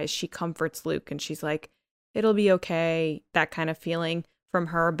Kenobi dies. She comforts Luke and she's like, it'll be okay, that kind of feeling from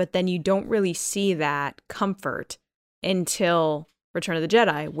her. But then you don't really see that comfort until Return of the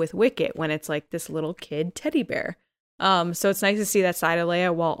Jedi with Wicket, when it's like this little kid teddy bear. So it's nice to see that side of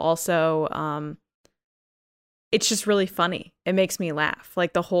Leia, while also it's just really funny. It makes me laugh,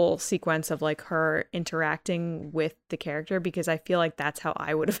 like the whole sequence of like her interacting with the character, because I feel like that's how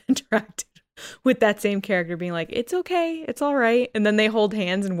I would have interacted with that same character, being like, it's okay, it's all right. And then they hold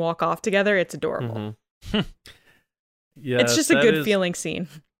hands and walk off together. It's adorable. Yeah, it's just a good feeling scene.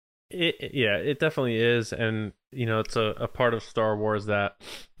 It definitely is. And you know, it's a part of Star Wars that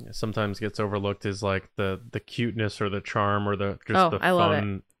sometimes gets overlooked, is like the cuteness or the charm or the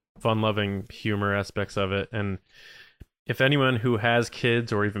fun-loving humor aspects of it. And if anyone who has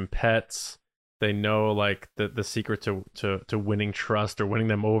kids or even pets, they know like the secret to winning trust or winning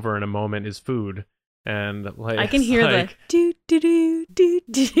them over in a moment is food. And like I can hear like, the do do do do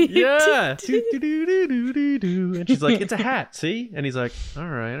do. Yeah, do do do do do do. And she's like, it's a hat, see? And he's like, all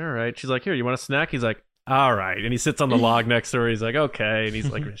right. She's like, here, you want a snack? He's like, all right. And he sits on the log next to her. He's like, okay. And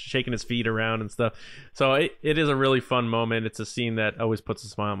he's like shaking his feet around and stuff. So it is a really fun moment. It's a scene that always puts a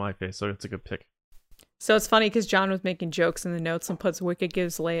smile on my face. So it's a good pick. So it's funny because John was making jokes in the notes and puts Wicket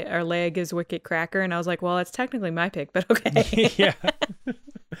gives Leia, or Leia gives Wicket cracker. And I was like, well, that's technically my pick, but okay. Yeah.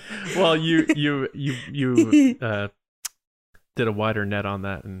 Well, you did a wider net on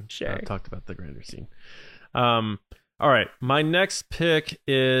that and talked about the grander scene. All right, my next pick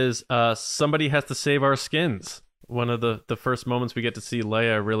is Somebody Has to Save Our Skins. One of the first moments we get to see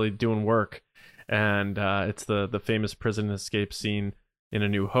Leia really doing work, and it's the famous prison escape scene in A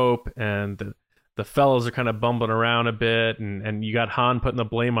New Hope, and the fellows are kind of bumbling around a bit, and you got Han putting the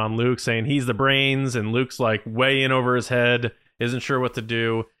blame on Luke, saying he's the brains, and Luke's like way in over his head, isn't sure what to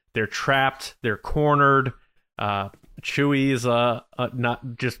do. They're trapped, they're cornered. Chewie's not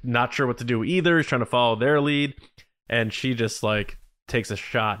sure what to do either. He's trying to follow their lead. And she just like takes a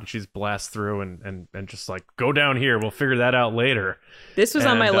shot and she's blast through and just like, go down here. We'll figure that out later. This was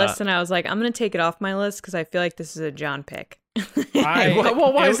on my list and I was like, I'm going to take it off my list because I feel like this is a John pick. Why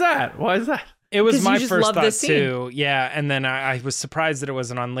is that? Why is that? It was my first thought too. Yeah. And then I was surprised that it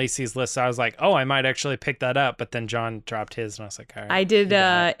wasn't on Lacey's list. So I was like, oh, I might actually pick that up. But then John dropped his and I was like, all right. I did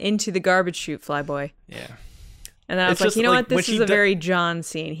Into the Garbage Chute, Flyboy. Yeah. And then I was like, you know what? This is a very John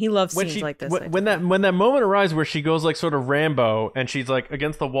scene. He loves scenes like this. When that moment arises where she goes like sort of Rambo and she's like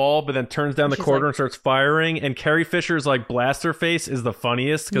against the wall, but then turns down the corridor and starts firing, and Carrie Fisher's like blaster face is the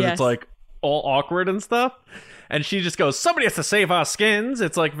funniest because it's like all awkward and stuff. And she just goes, somebody has to save our skins.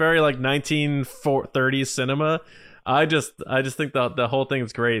 It's like very like 1930s cinema. I just think the whole thing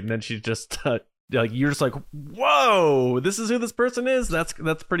is great. And then she just like, you're just like, whoa, this is who this person is.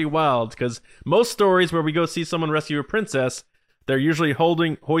 That's pretty wild, because most stories where we go see someone rescue a princess, they're usually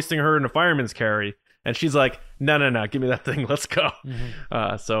hoisting her in a fireman's carry, and she's like, no, give me that thing, let's go.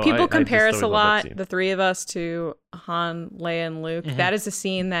 So people compare us a lot, the three of us, to Han, Leia, and Luke. That is a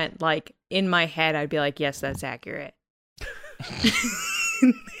scene that, like, in my head, I'd be like, yes, that's accurate.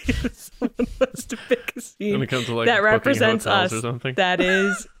 Someone wants to pick a scene like that represents us. That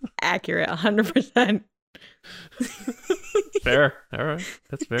is accurate, 100%. Fair. All right,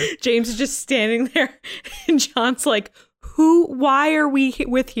 that's fair. James is just standing there, and John's like, why are we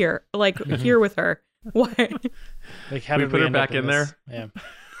with here? Like, here with her? Why? Like, how did we put her back in there? Yeah.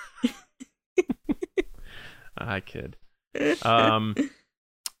 I kid.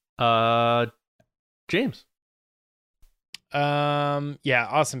 James. Yeah,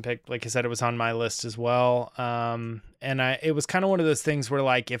 awesome pick. Like I said, it was on my list as well. And it was kind of one of those things where,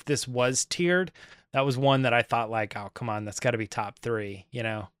 like, if this was tiered, that was one that I thought, like, oh, come on, that's got to be top 3, you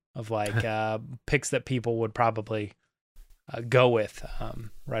know, of like picks that people would probably go with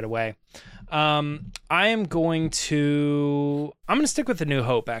right away. I'm going to stick with A New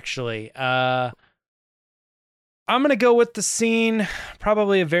Hope, actually. I'm going to go with the scene,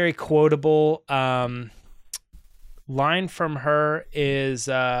 probably a very quotable line from her is,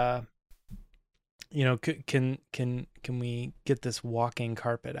 you know, can we get this walking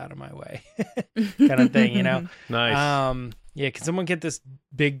carpet out of my way kind of thing, you know? Nice. Yeah, can someone get this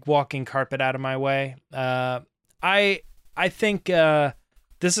big walking carpet out of my way? I think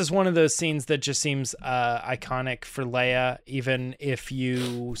this is one of those scenes that just seems iconic for Leia, even if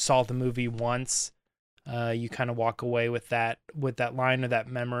you saw the movie once. you kind of walk away with that line or that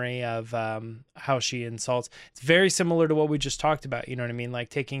memory of how she insults. It's very similar to what we just talked about. You know what I mean? Like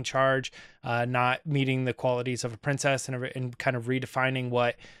taking charge, not meeting the qualities of a princess, and kind of redefining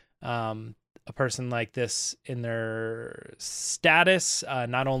what a person like this in their status,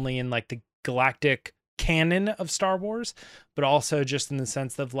 not only in like the galactic canon of Star Wars, but also just in the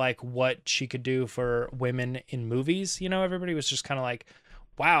sense of like what she could do for women in movies. You know, everybody was just kind of like,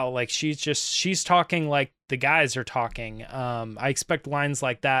 wow, like she's talking like the guys are talking. I expect lines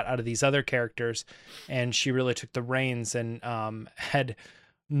like that out of these other characters, and she really took the reins and had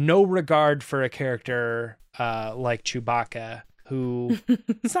no regard for a character like Chewbacca, who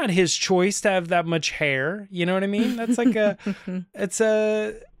it's not his choice to have that much hair. You know what I mean? That's like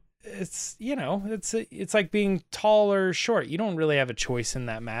it's like being tall or short. You don't really have a choice in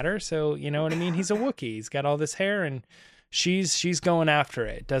that matter. So you know what I mean? He's a Wookiee. He's got all this hair, and she's going after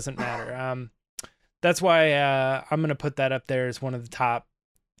it. Doesn't matter. That's why I'm gonna put that up there as one of the top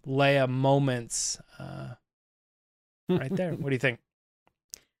Leia moments. Right there. What do you think?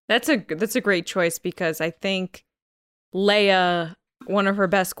 That's a great choice, because I think Leia, one of her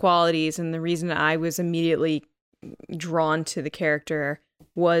best qualities, and the reason I was immediately drawn to the character,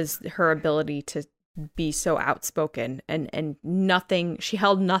 was her ability to be so outspoken and nothing. She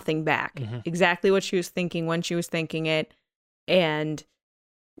held nothing back. Mm-hmm. Exactly what she was thinking when she was thinking it, and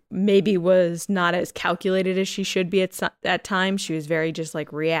maybe was not as calculated as she should be at times. She was very just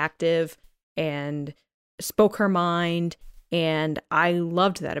like reactive and spoke her mind. And I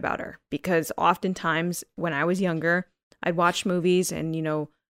loved that about her, because oftentimes when I was younger, I'd watch movies and, you know,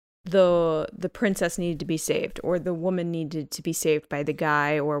 the princess needed to be saved, or the woman needed to be saved by the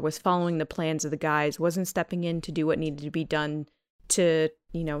guy, or was following the plans of the guys, wasn't stepping in to do what needed to be done to,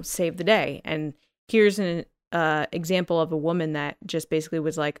 you know, save the day. And here's an example of a woman that just basically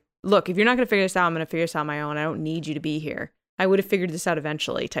was like, look, if you're not going to figure this out, I'm going to figure this out on my own. I don't need you to be here. I would have figured this out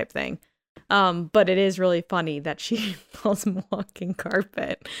eventually, type thing. But it is really funny that she calls him walking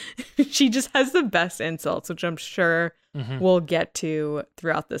carpet. She just has the best insults, which I'm sure we'll get to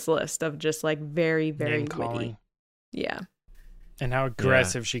throughout this list of just like very, very witty. Yeah. And how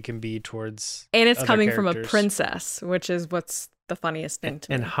aggressive she can be towards And it's coming characters. From a princess, which is what's the funniest thing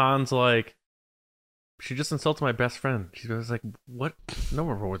to me. And Han's like, she just insulted my best friend. She was like, what? No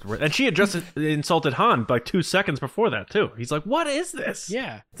more words. And she had just insulted Han like 2 seconds before that, too. He's like, what is this?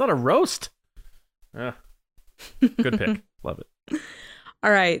 Yeah. It's not a roast. Good pick. Love it.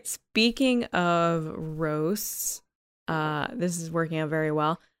 All right. Speaking of roasts, this is working out very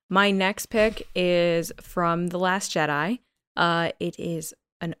well. My next pick is from The Last Jedi. It is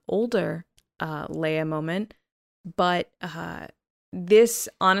an older Leia moment, but this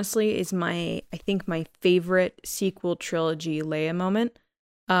honestly is I think my favorite sequel trilogy Leia moment.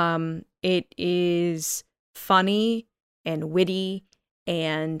 It is funny and witty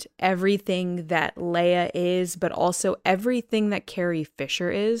and everything that Leia is, but also everything that Carrie Fisher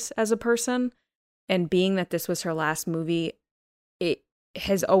is as a person. And being that this was her last movie, it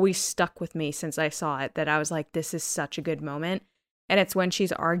has always stuck with me since I saw it, that I was like, this is such a good moment. And it's when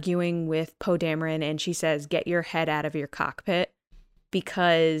she's arguing with Poe Dameron and she says, get your head out of your cockpit.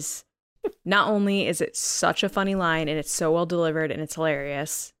 Because not only is it such a funny line and it's so well delivered and it's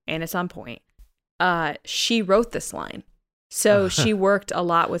hilarious and it's on point, she wrote this line. So she worked a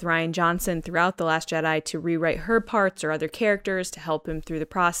lot with Rian Johnson throughout The Last Jedi to rewrite her parts or other characters to help him through the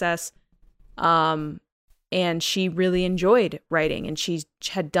process. And she really enjoyed writing, and she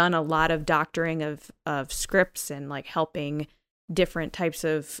had done a lot of doctoring of scripts and like helping different types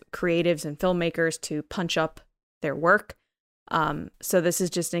of creatives and filmmakers to punch up their work. So this is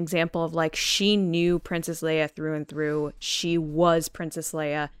just an example of like, she knew Princess Leia through and through. She was Princess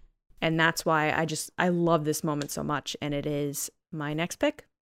Leia. And that's why I love this moment so much. And it is my next pick.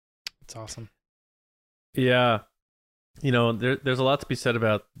 It's awesome. Yeah. You know, there's a lot to be said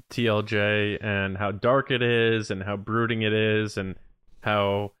about TLJ and how dark it is and how brooding it is and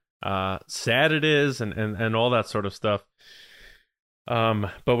how sad it is and all that sort of stuff.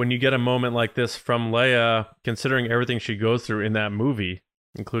 But when you get a moment like this from Leia, considering everything she goes through in that movie,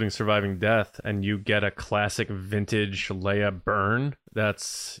 including surviving death, and you get a classic vintage Leia burn,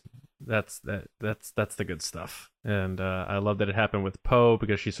 that's the good stuff. And I love that it happened with Poe,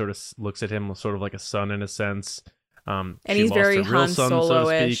 because she sort of looks at him sort of like a son in a sense. And he's very Han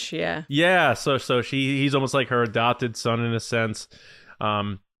Solo-ish, so yeah. So he's almost like her adopted son in a sense.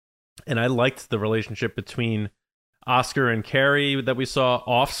 And I liked the relationship between Oscar and Carrie that we saw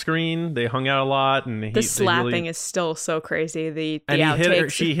off screen. They hung out a lot, and the slapping is still so crazy. The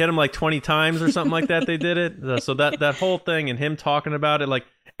outtakes. She hit him like 20 times or something like that. They did it. So that whole thing and him talking about it, like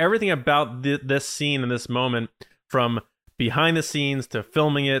everything about this scene and this moment, from behind the scenes to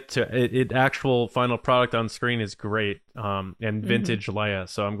filming it to it actual final product on screen, is great. And vintage Leia.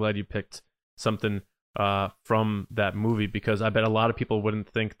 So I'm glad you picked something from that movie, because I bet a lot of people wouldn't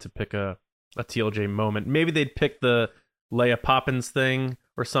think to pick a TLJ moment. Maybe they'd pick the Leia Poppins thing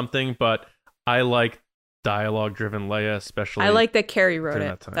or something, but I like dialogue-driven Leia, especially. I like that Carrie wrote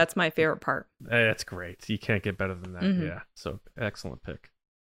it. That's my favorite part. That's great. You can't get better than that. Yeah. So excellent pick.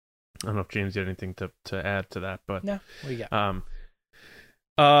 I don't know if James had anything to add to that, but no. What do you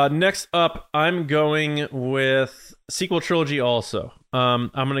got? Next up, I'm going with sequel trilogy. Also, I'm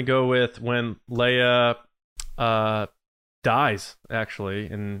gonna go with when Leia dies, actually,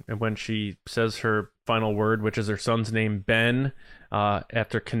 and when she says her final word, which is her son's name, Ben,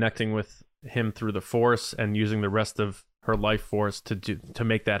 after connecting with him through the Force and using the rest of her life force to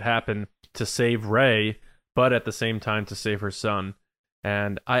make that happen, to save Rey, but at the same time to save her son.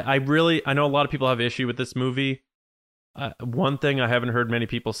 And I know a lot of people have issue with this movie. One thing I haven't heard many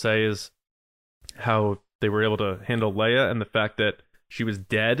people say is how they were able to handle Leia and the fact that she was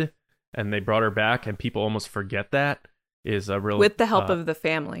dead and they brought her back, and people almost forget that, is a real... With the help of the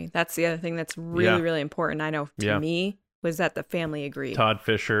family. That's the other thing that's really, really important. I know to me was that the family agreed. Todd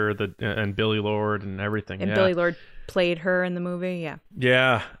Fisher and Billy Lord and everything. And Billy Lord played her in the movie. Yeah.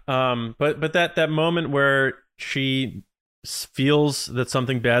 Yeah. But that moment where she feels that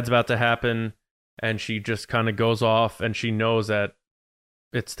something bad's about to happen and she just kind of goes off, and she knows that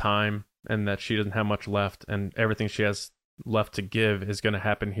it's time and that she doesn't have much left, and everything she has left to give is going to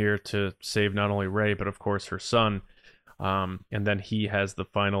happen here to save not only Rey, but of course her son. And then he has the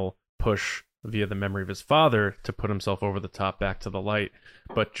final push via the memory of his father to put himself over the top back to the light.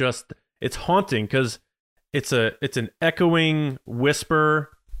 But just, it's haunting because it's an echoing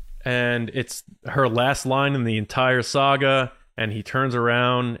whisper, and it's her last line in the entire saga, and he turns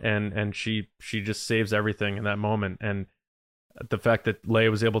around and she just saves everything in that moment. And the fact that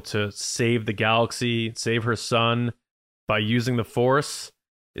Leia was able to save the galaxy, save her son by using the Force,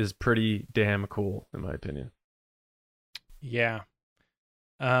 is pretty damn cool, in my opinion. Yeah.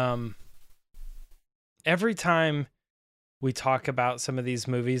 Every time we talk about some of these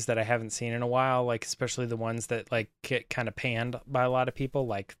movies that I haven't seen in a while, like especially the ones that like get kind of panned by a lot of people,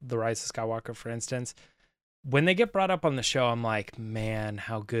 like The Rise of Skywalker, for instance, when they get brought up on the show, I'm like, man,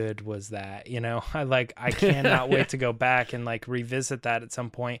 how good was that? You know, I cannot wait to go back and like revisit that at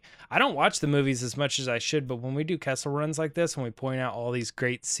some point. I don't watch the movies as much as I should, but when we do Kessel runs like this, when we point out all these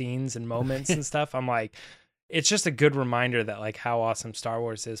great scenes and moments and stuff, I'm like, it's just a good reminder that like how awesome Star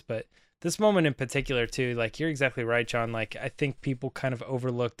Wars is. But this moment in particular too, like you're exactly right, John. Like I think people kind of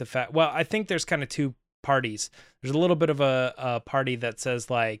overlook the fact, well, I think there's kind of two parties. There's a little bit of a party that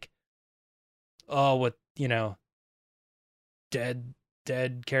says like, oh, what, you know, dead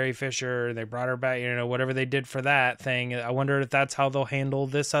Carrie Fisher, they brought her back, you know, whatever they did for that thing. I wonder if that's how they'll handle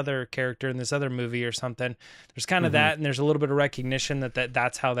this other character in this other movie or something. There's kind of that, and there's a little bit of recognition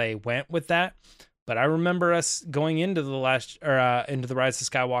that's how they went with that. But I remember us going into the into the Rise of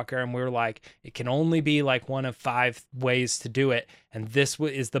Skywalker, and we were like, it can only be like one of 5 ways to do it, and this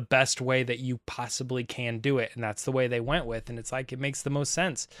is the best way that you possibly can do it, and that's the way they went with. And it's like, it makes the most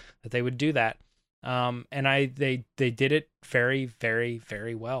sense that they would do that. And they did it very, very,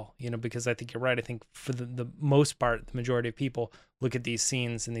 very well, you know, because I think you're right. I think for the most part, the majority of people look at these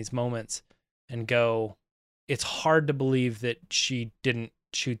scenes and these moments and go, it's hard to believe that she didn't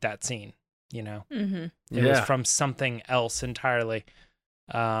shoot that scene. You know, it was from something else entirely,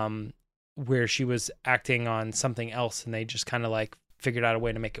 where she was acting on something else, and they just kind of like figured out a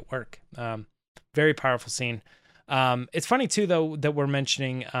way to make it work. Very powerful scene. It's funny too, though, that we're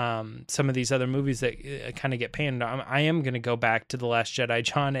mentioning some of these other movies that kind of get panned. I am going to go back to The Last Jedi,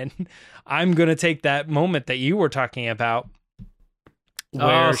 John, and I'm going to take that moment that you were talking about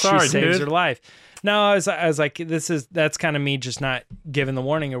where she saves her life. No, I was like, that's kind of me just not giving the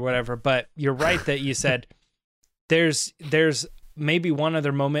warning or whatever. But you're right that you said there's maybe one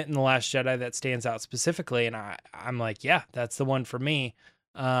other moment in The Last Jedi that stands out specifically, and I'm like, yeah, that's the one for me.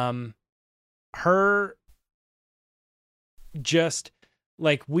 Her just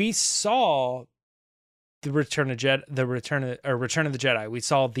like, we saw Return of the Jedi. We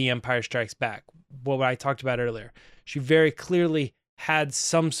saw The Empire Strikes Back. What I talked about earlier. She very clearly had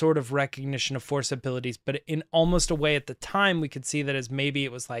some sort of recognition of Force abilities, but in almost a way at the time we could see that as maybe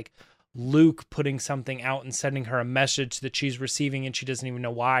it was like Luke putting something out and sending her a message that she's receiving, and she doesn't even know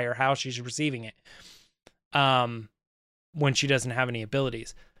why or how she's receiving it, when she doesn't have any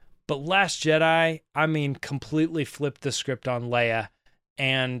abilities. But Last Jedi, I mean, completely flipped the script on Leia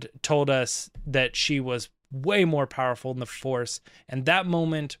and told us that she was way more powerful than the Force. And that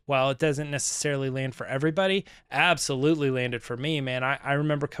moment, while it doesn't necessarily land for everybody, absolutely landed for me, man. I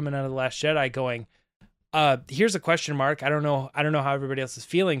remember coming out of The Last Jedi going, here's a question mark. I don't know how everybody else is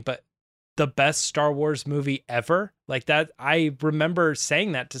feeling, but the best Star Wars movie ever? Like that, I remember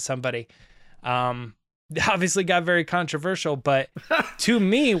saying that to somebody. Obviously got very controversial, but to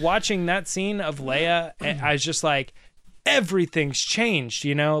me, watching that scene of Leia, I was just like, everything's changed,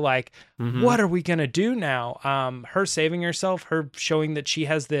 like, what are we going to do now? Her saving herself, her showing that she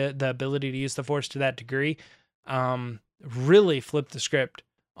has the ability to use the Force to that degree, really flipped the script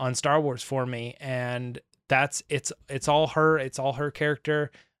on Star Wars for me. And it's all her. It's all her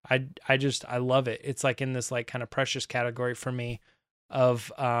character. I love it. It's like in this like kind of precious category for me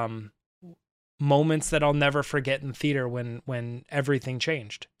of, moments that I'll never forget in theater when everything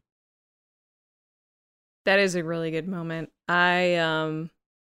changed. That is a really good moment. I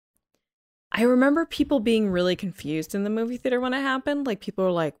remember people being really confused in the movie theater when it happened. Like people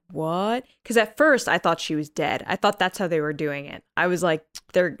were like, "What?" Because at first I thought she was dead. I thought that's how they were doing it. I was like,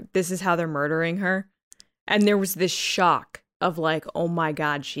 this is how they're murdering her." And there was this shock of like, "Oh my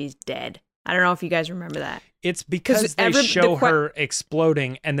God, she's dead." I don't know if you guys remember that. It's because they show her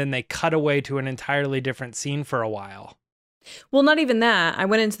exploding and then they cut away to an entirely different scene for a while. Well, not even that. I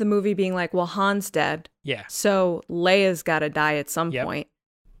went into the movie being like, well, Han's dead. Yeah. So Leia's got to die at some point.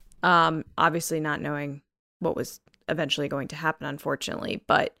 Obviously not knowing what was eventually going to happen, unfortunately.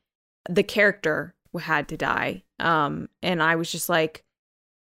 But the character had to die. And I was just like,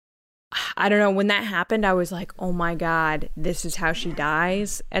 I don't know. When that happened, I was like, oh my God, this is how she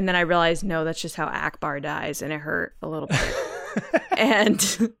dies. And then I realized, no, that's just how Akbar dies. And it hurt a little bit.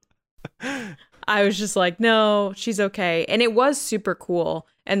 And I was just like, no, she's okay. And it was super cool.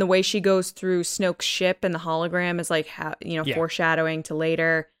 And the way she goes through Snoke's ship and the hologram is like, how, foreshadowing to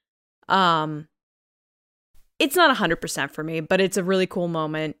later. It's not 100% for me, but it's a really cool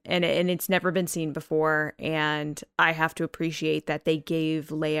moment, and it's never been seen before, and I have to appreciate that they gave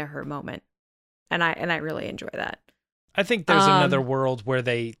Leia her moment, and I really enjoy that. I think there's another world where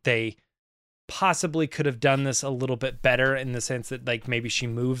they possibly could have done this a little bit better in the sense that like maybe she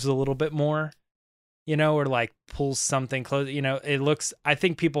moves a little bit more, or like pulls something close. It looks. I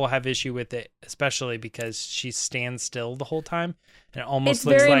think people have issue with it, especially because she stands still the whole time. And it almost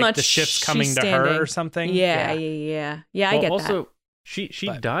looks like the ship's coming to her or something. Yeah. I get also, that. She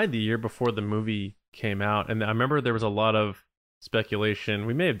died the year before the movie came out. And I remember there was a lot of speculation.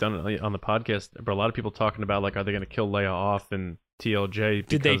 We may have done it on the podcast, but a lot of people talking about, like, are they going to kill Leia off in TLJ?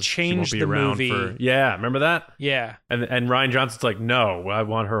 Did they change the movie? Yeah, remember that? Yeah. And Rian Johnson's like, no, I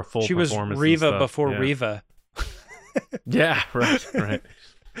want her full performance. She was Reva before Reva. Yeah, right.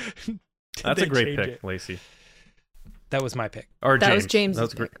 That's a great pick, Lacey. That was my pick. Or James. That was James. That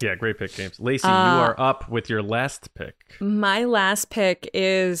was great. Yeah, great pick, James. Lacey, you are up with your last pick. My last pick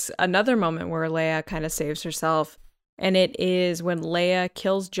is another moment where Leia kind of saves herself, and it is when Leia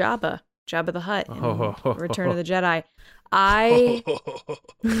kills Jabba the Hutt in Return of the Jedi.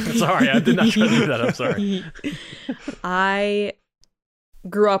 Sorry, I did not try to do that. I'm sorry. I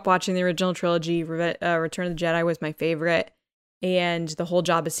grew up watching the original trilogy. Return of the Jedi was my favorite. And the whole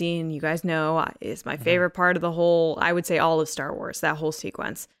Jabba scene, you guys know, is my favorite part of the whole, I would say all of Star Wars, that whole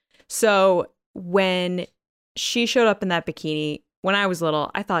sequence. So when she showed up in that bikini, when I was little,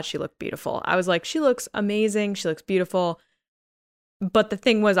 I thought she looked beautiful. I was like, she looks amazing. She looks beautiful. But the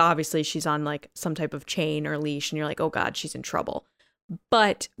thing was, obviously, she's on like some type of chain or leash, and you're like, oh God, she's in trouble.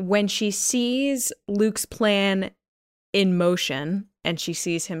 But when she sees Luke's plan in motion and she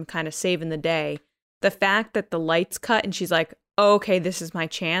sees him kind of saving the day, the fact that the lights cut and she's like, okay, this is my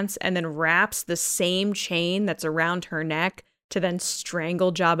chance, and then wraps the same chain that's around her neck to then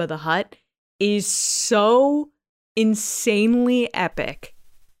strangle Jabba the Hutt is so insanely epic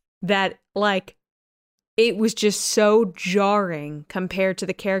that, like, it was just so jarring compared to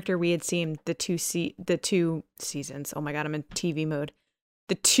the character we had seen the two seasons. Oh my God, I'm in TV mode.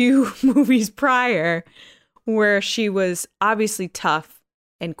 The two movies prior, where she was obviously tough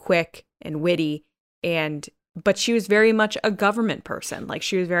and quick and witty, but she was very much a government person. Like,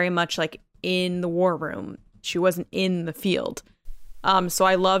 she was very much like in the war room. She wasn't in the field. So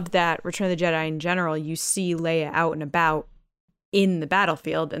I loved that Return of the Jedi in general, you see Leia out and about in the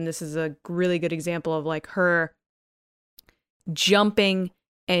battlefield. And this is a really good example of like her jumping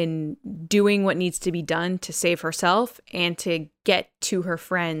and doing what needs to be done to save herself and to get to her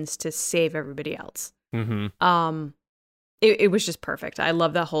friends to save everybody else. Mm-hmm. It was just perfect. I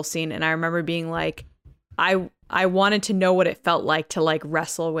love that whole scene. And I remember being like, I wanted to know what it felt like to like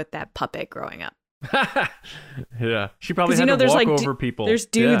wrestle with that puppet growing up. Yeah. She probably had to walk over people. There's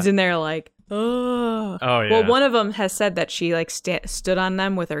dudes in there like, Oh yeah. Well, one of them has said that she like stood on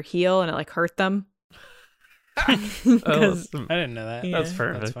them with her heel and it like hurt them. I didn't know that. Yeah. That's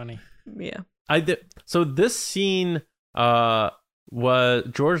perfect. That's funny. Yeah. So this scene was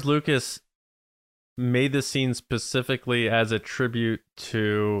George Lucas made this scene specifically as a tribute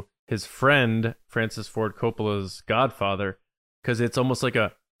to his friend Francis Ford Coppola's Godfather, because it's almost like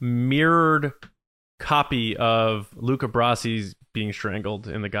a mirrored copy of Luca Brasi's being strangled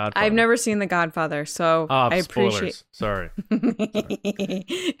in The Godfather. I've never seen The Godfather, so I appreciate. Sorry.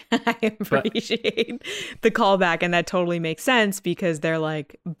 I appreciate the callback, and that totally makes sense because they're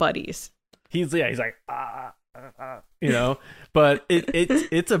like buddies. He's like you know, but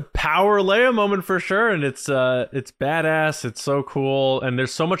it's a power Leia moment for sure, and it's badass. It's so cool, and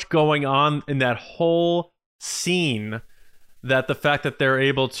there's so much going on in that whole scene that the fact that they're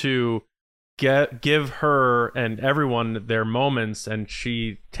able to give her and everyone their moments, and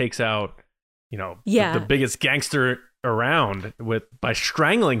she takes out, you know, the biggest gangster around by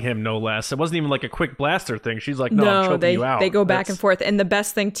strangling him, no less. It wasn't even like a quick blaster thing. She's like, no, I'm choking you out. They go back and forth. And the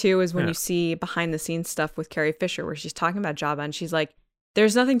best thing too is when you see behind the scenes stuff with Carrie Fisher where she's talking about Jabba and she's like,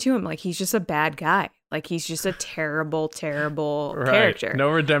 there's nothing to him. Like, he's just a bad guy. Like, he's just a terrible, terrible character. No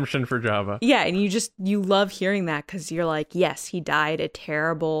redemption for Jabba. Yeah, and you love hearing that because you're like, yes, he died a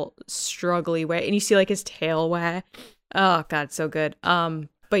terrible, struggly way. And you see like his tail wag. Oh God, so good.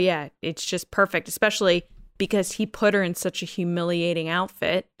 But yeah, it's just perfect, especially because he put her in such a humiliating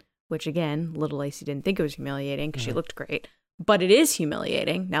outfit, which again, little Lacey didn't think it was humiliating because she looked great. But it is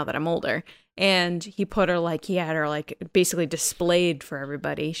humiliating now that I'm older. And he put her like, he had her like basically displayed for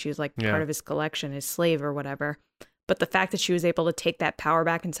everybody. She was like part of his collection, his slave or whatever. But the fact that she was able to take that power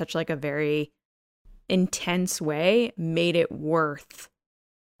back in such like a very intense way made it worth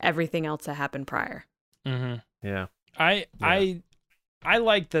everything else that happened prior. Mm-hmm. Yeah. I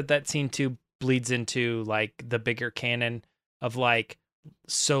like that scene too bleeds into like the bigger canon of like,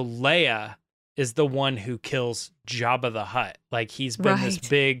 so Leia is the one who kills Jabba the Hutt. Like, he's been this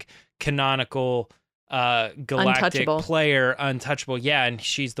big canonical galactic player, untouchable. Yeah, and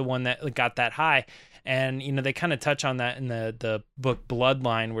she's the one that got that high. And, you know, they kind of touch on that in the book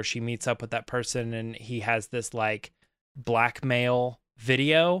Bloodline, where she meets up with that person and he has this like blackmail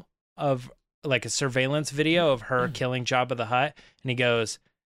video of like a surveillance video of her killing Jabba the Hutt. And he goes,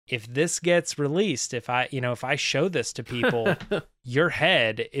 if this gets released, if I show this to people, your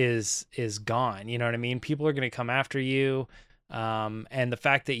head is gone. You know what I mean? People are going to come after you. And the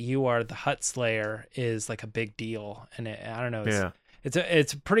fact that you are the Hutt Slayer is like a big deal. And I don't know.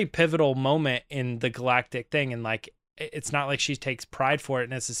 It's a pretty pivotal moment in the galactic thing. And like, it's not like she takes pride for it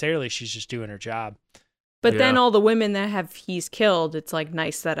necessarily. She's just doing her job. But then all the women that he's killed, it's like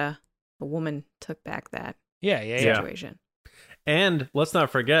nice that a woman took back that situation. And let's not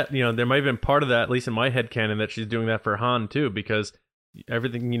forget, you know, there might have been part of that, at least in my headcanon, that she's doing that for Han too, because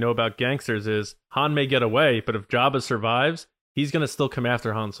everything you know about gangsters is Han may get away, but if Jabba survives, he's going to still come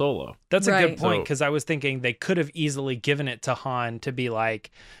after Han Solo. That's a good point, because I was thinking they could have easily given it to Han to be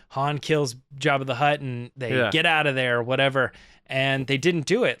like, Han kills Jabba the Hutt and they get out of there or whatever. And they didn't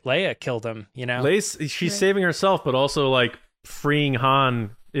do it. Leia killed him, you know? She's saving herself, but also like freeing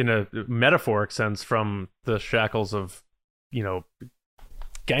Han in a metaphoric sense from the shackles of, you know,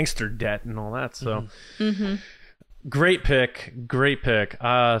 gangster debt and all that. So great pick.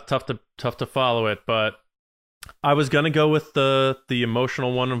 Tough to follow it, but I was gonna go with the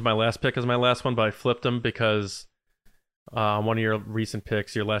emotional one of my last pick as my last one, but I flipped them because one of your recent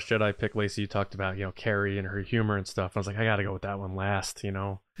picks, your Last Jedi pick, Lacey, you talked about, you know, Carrie and her humor and stuff. I was like, I gotta go with that one last, you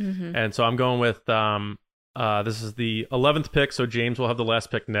know. And so I'm going with this is the 11th pick, so James will have the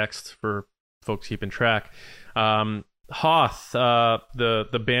last pick next for folks keeping track. Hoth,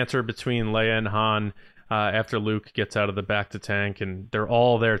 the banter between Leia and Han after Luke gets out of the bacta tank, and they're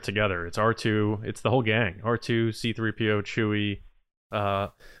all there together. It's R2, it's the whole gang. R2, C-3PO, Chewie,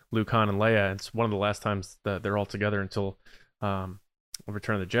 Luke, Han, and Leia. It's one of the last times that they're all together until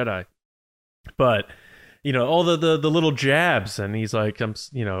Return of the Jedi. But, you know, all the little jabs, and he's like,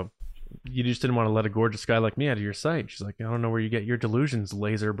 you know, you just didn't want to let a gorgeous guy like me out of your sight. She's like, I don't know where you get your delusions,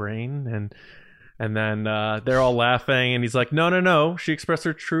 laser brain. And then they're all laughing, and he's like, no. She expressed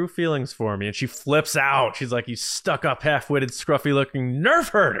her true feelings for me. And she flips out. She's like, you stuck-up, half-witted, scruffy-looking nerf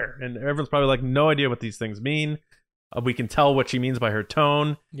herder. And everyone's probably like, no idea what these things mean. We can tell what she means by her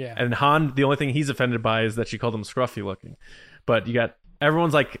tone. Yeah. And Han, the only thing he's offended by is that she called him scruffy-looking. But you got,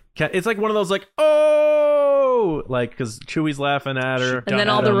 everyone's like, it's like one of those like, oh! Like, because Chewie's laughing at her. And then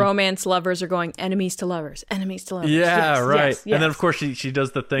all the romance lovers are going, enemies to lovers, enemies to lovers. Yeah, yes, right. Yes. And then, of course, she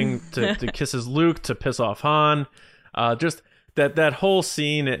does the thing to kisses Luke to piss off Han. Just that whole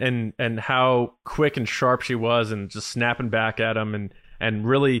scene and how quick and sharp she was, and just snapping back at him and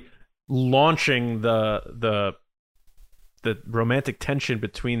really launching the romantic tension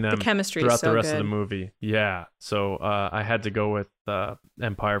between them, the chemistry throughout so the rest good. of the movie. Yeah. So I had to go with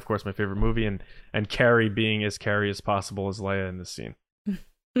Empire, of course, my favorite movie, and Carrie being as Carrie as possible as Leia in this scene.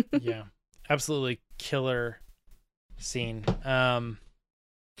 Yeah, absolutely killer scene.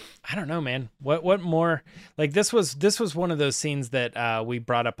 I don't know, man. What more? Like this was one of those scenes that we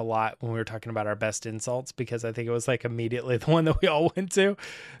brought up a lot when we were talking about our best insults, because I think it was like immediately the one that we all went to.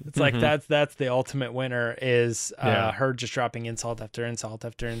 It's like that's the ultimate winner is her just dropping insult after insult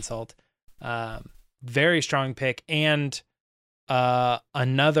after insult. Very strong pick. And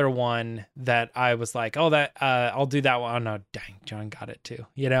another one that I was like, oh, that I'll do that one. Oh no, dang, John got it too.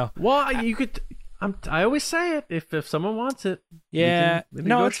 You know, well, you could. I always say it if someone wants it. Yeah,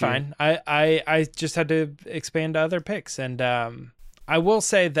 no, it's fine. I just had to expand to other picks, and I will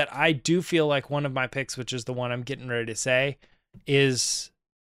say that I do feel like one of my picks, which is the one I'm getting ready to say, is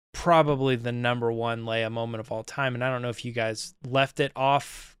probably the number one Leia moment of all time. And I don't know if you guys left it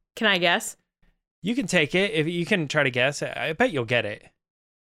off. Can I guess? You can take it. If you can try to guess, I bet you'll get it.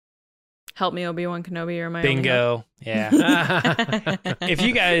 Help me, Obi-Wan Kenobi, or my bingo. Yeah. If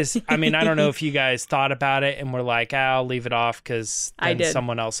you guys, I mean, I don't know if you guys thought about it and were like, I'll leave it off because then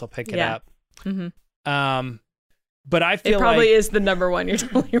someone else will pick it up. Mm-hmm. But I feel it probably like is the number one. You're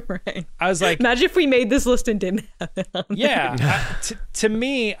totally right. I was like, imagine if we made this list and didn't have it on there. Yeah. To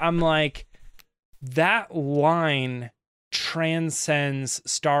me, I'm like, that line transcends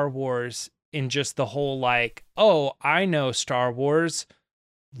Star Wars in just the whole like, oh, I know Star Wars.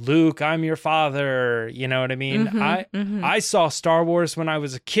 Luke, I'm your father. You know what I mean? I saw Star Wars when I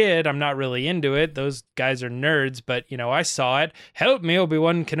was a kid. I'm not really into it. Those guys are nerds, but I saw it. Help me,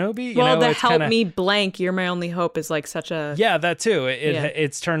 Obi-Wan Kenobi. The help me blank, you're my only hope is like such a... Yeah, that too.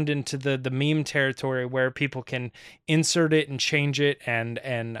 It's turned into the meme territory where people can insert it and change it, and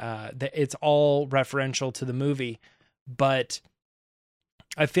it's all referential to the movie. But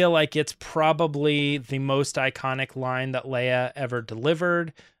I feel like it's probably the most iconic line that Leia ever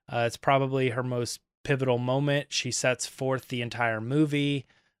delivered. It's probably her most pivotal moment. She sets forth the entire movie.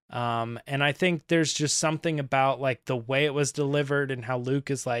 And I think there's just something about like the way it was delivered and how Luke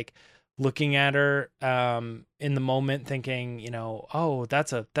is like looking at her in the moment thinking, oh,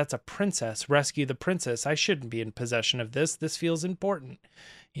 that's a princess. Rescue the princess. I shouldn't be in possession of this. This feels important,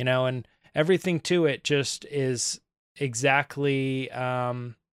 and everything to it just is exactly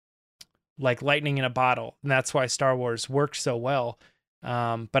like lightning in a bottle, and that's why Star Wars worked so well.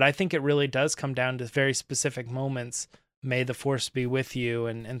 But I think it really does come down to very specific moments. May the Force be with you,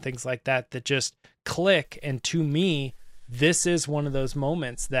 and things like that just click. And to me, this is one of those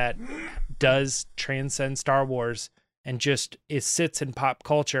moments that does transcend Star Wars and just sits in pop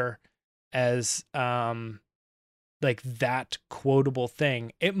culture as like that quotable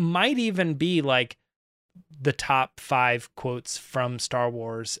thing. It might even be like the top 5 quotes from Star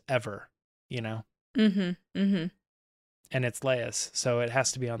Wars ever, and it's Leia's, so it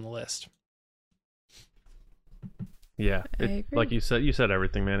has to be on the list. Yeah, like you said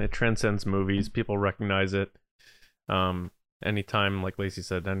everything, man. It transcends movies. People recognize it. Anytime, like Lacey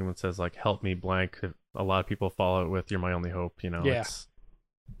said, anyone says like "help me blank," a lot of people follow it with "you're my only hope." Yeah.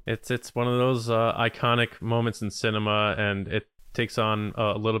 It's one of those iconic moments in cinema, and it takes on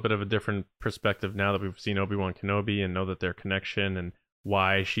a little bit of a different perspective now that we've seen Obi-Wan Kenobi and know that their connection and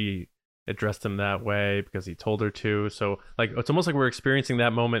why she addressed him that way, because he told her to. So like it's almost like we're experiencing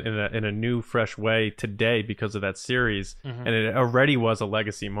that moment in a new, fresh way today because of that series, and it already was a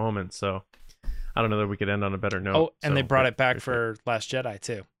legacy moment. So I don't know that we could end on a better note. Oh, and they brought it back for Last Jedi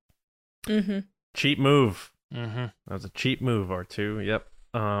too. Cheap move. That was a cheap move, R2. Yep.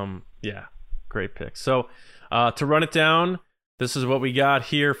 Yeah, great pick. So to run it down, this is what we got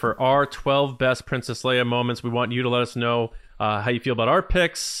here for our 12 best Princess Leia moments. We want you to let us know how you feel about our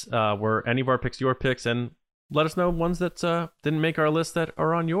picks. Were any of our picks your picks? And let us know ones that didn't make our list that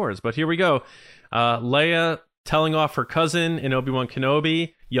are on yours. But here we go. Leia telling off her cousin in Obi-Wan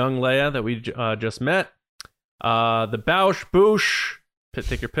Kenobi, young Leia that we just met. The Bausch Boosh,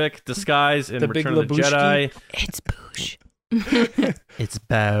 take your pick, disguise in Return of the Jedi. It's Boosh. It's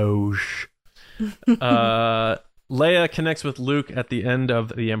Bausch. Leia connects with Luke at the end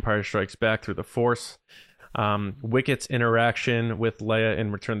of The Empire Strikes Back through the Force. Wicket's interaction with Leia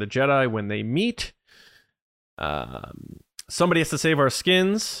in Return of the Jedi when they meet. Somebody has to save our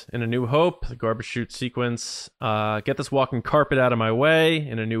skins in A New Hope. The garbage chute sequence. Get this walking carpet out of my way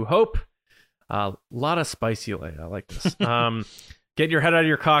in A New Hope. A lot of spicy Leia. I like this. Get your head out of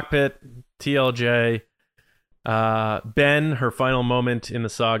your cockpit. TLJ. Ben, her final moment in the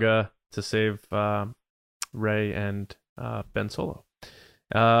saga to save Rey and Ben Solo.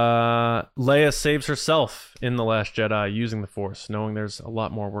 Leia saves herself in The Last Jedi using the Force, knowing there's a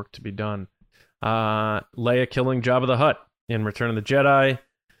lot more work to be done. Leia killing Jabba the Hutt in Return of the Jedi,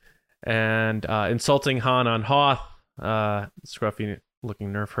 and insulting Han on Hoth,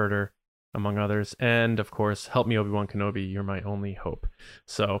 scruffy-looking nerf herder, among others. And, of course, help me, Obi-Wan Kenobi, you're my only hope.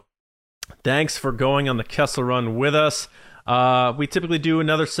 So, thanks for going on the Kessel Run with us. We typically do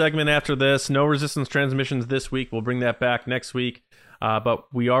another segment after this. No Resistance transmissions this week. We'll bring that back next week.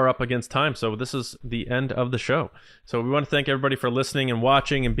 But we are up against time, so this is the end of the show. So we want to thank everybody for listening and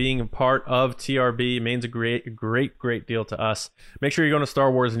watching and being a part of TRB. It means a great deal to us. Make sure you're going to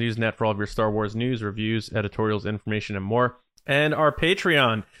Star Wars News Net for all of your Star Wars news, reviews, editorials, information, and more. And our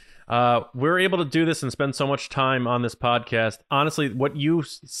Patreon. We're able to do this and spend so much time on this podcast. Honestly, what you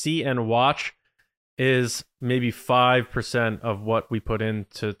see and watch is maybe 5% of what we put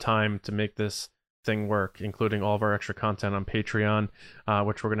into time to make this thing work, including all of our extra content on Patreon,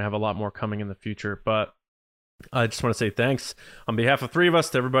 which we're going to have a lot more coming in the future. But I just want to say thanks on behalf of three of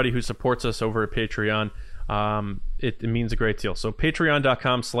us to everybody who supports us over at Patreon. It means a great deal. So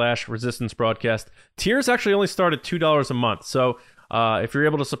patreon.com/Resistance Broadcast. Tiers actually only start at $2 a month. So if you're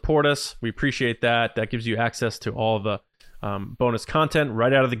able to support us, we appreciate that. That gives you access to all the bonus content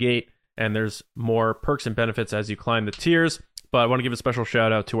right out of the gate. And there's more perks and benefits as you climb the tiers. But I want to give a special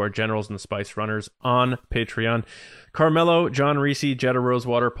shout out to our generals and the Spice Runners on Patreon. Carmelo, John Reese, Jetta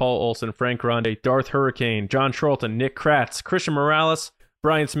Rosewater, Paul Olson, Frank Grande, Darth Hurricane, John Charlton, Nick Kratz, Christian Morales,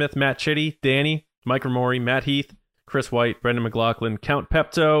 Brian Smith, Matt Chitty, Danny, Mike Ramori, Matt Heath, Chris White, Brendan McLaughlin, Count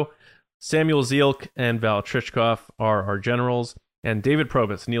Pepto, Samuel Zielk, and Val Trichkoff are our generals. And David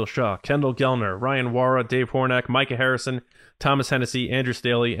Probus, Neil Shaw, Kendall Gellner, Ryan Wara, Dave Hornack, Micah Harrison, Thomas Hennessy, Andrew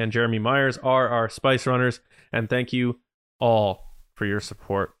Staley, and Jeremy Myers are our Spice Runners. And thank you all for your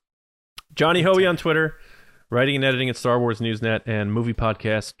support. Johnny Hoey on Twitter, writing and editing at Star Wars Newsnet, and movie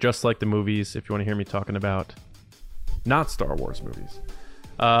podcasts Just Like the Movies, if you want to hear me talking about not Star Wars movies.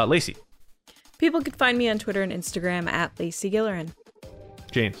 Lacey. People can find me on Twitter and Instagram at Lacey Gillerin.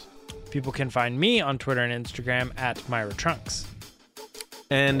 James. People can find me on Twitter and Instagram at Myra Trunks.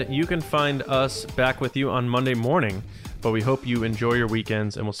 And you can find us back with you on Monday morning, but we hope you enjoy your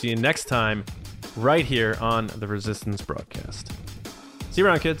weekends, and we'll see you next time right here on the Resistance Broadcast. See you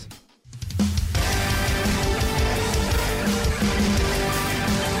around, kids.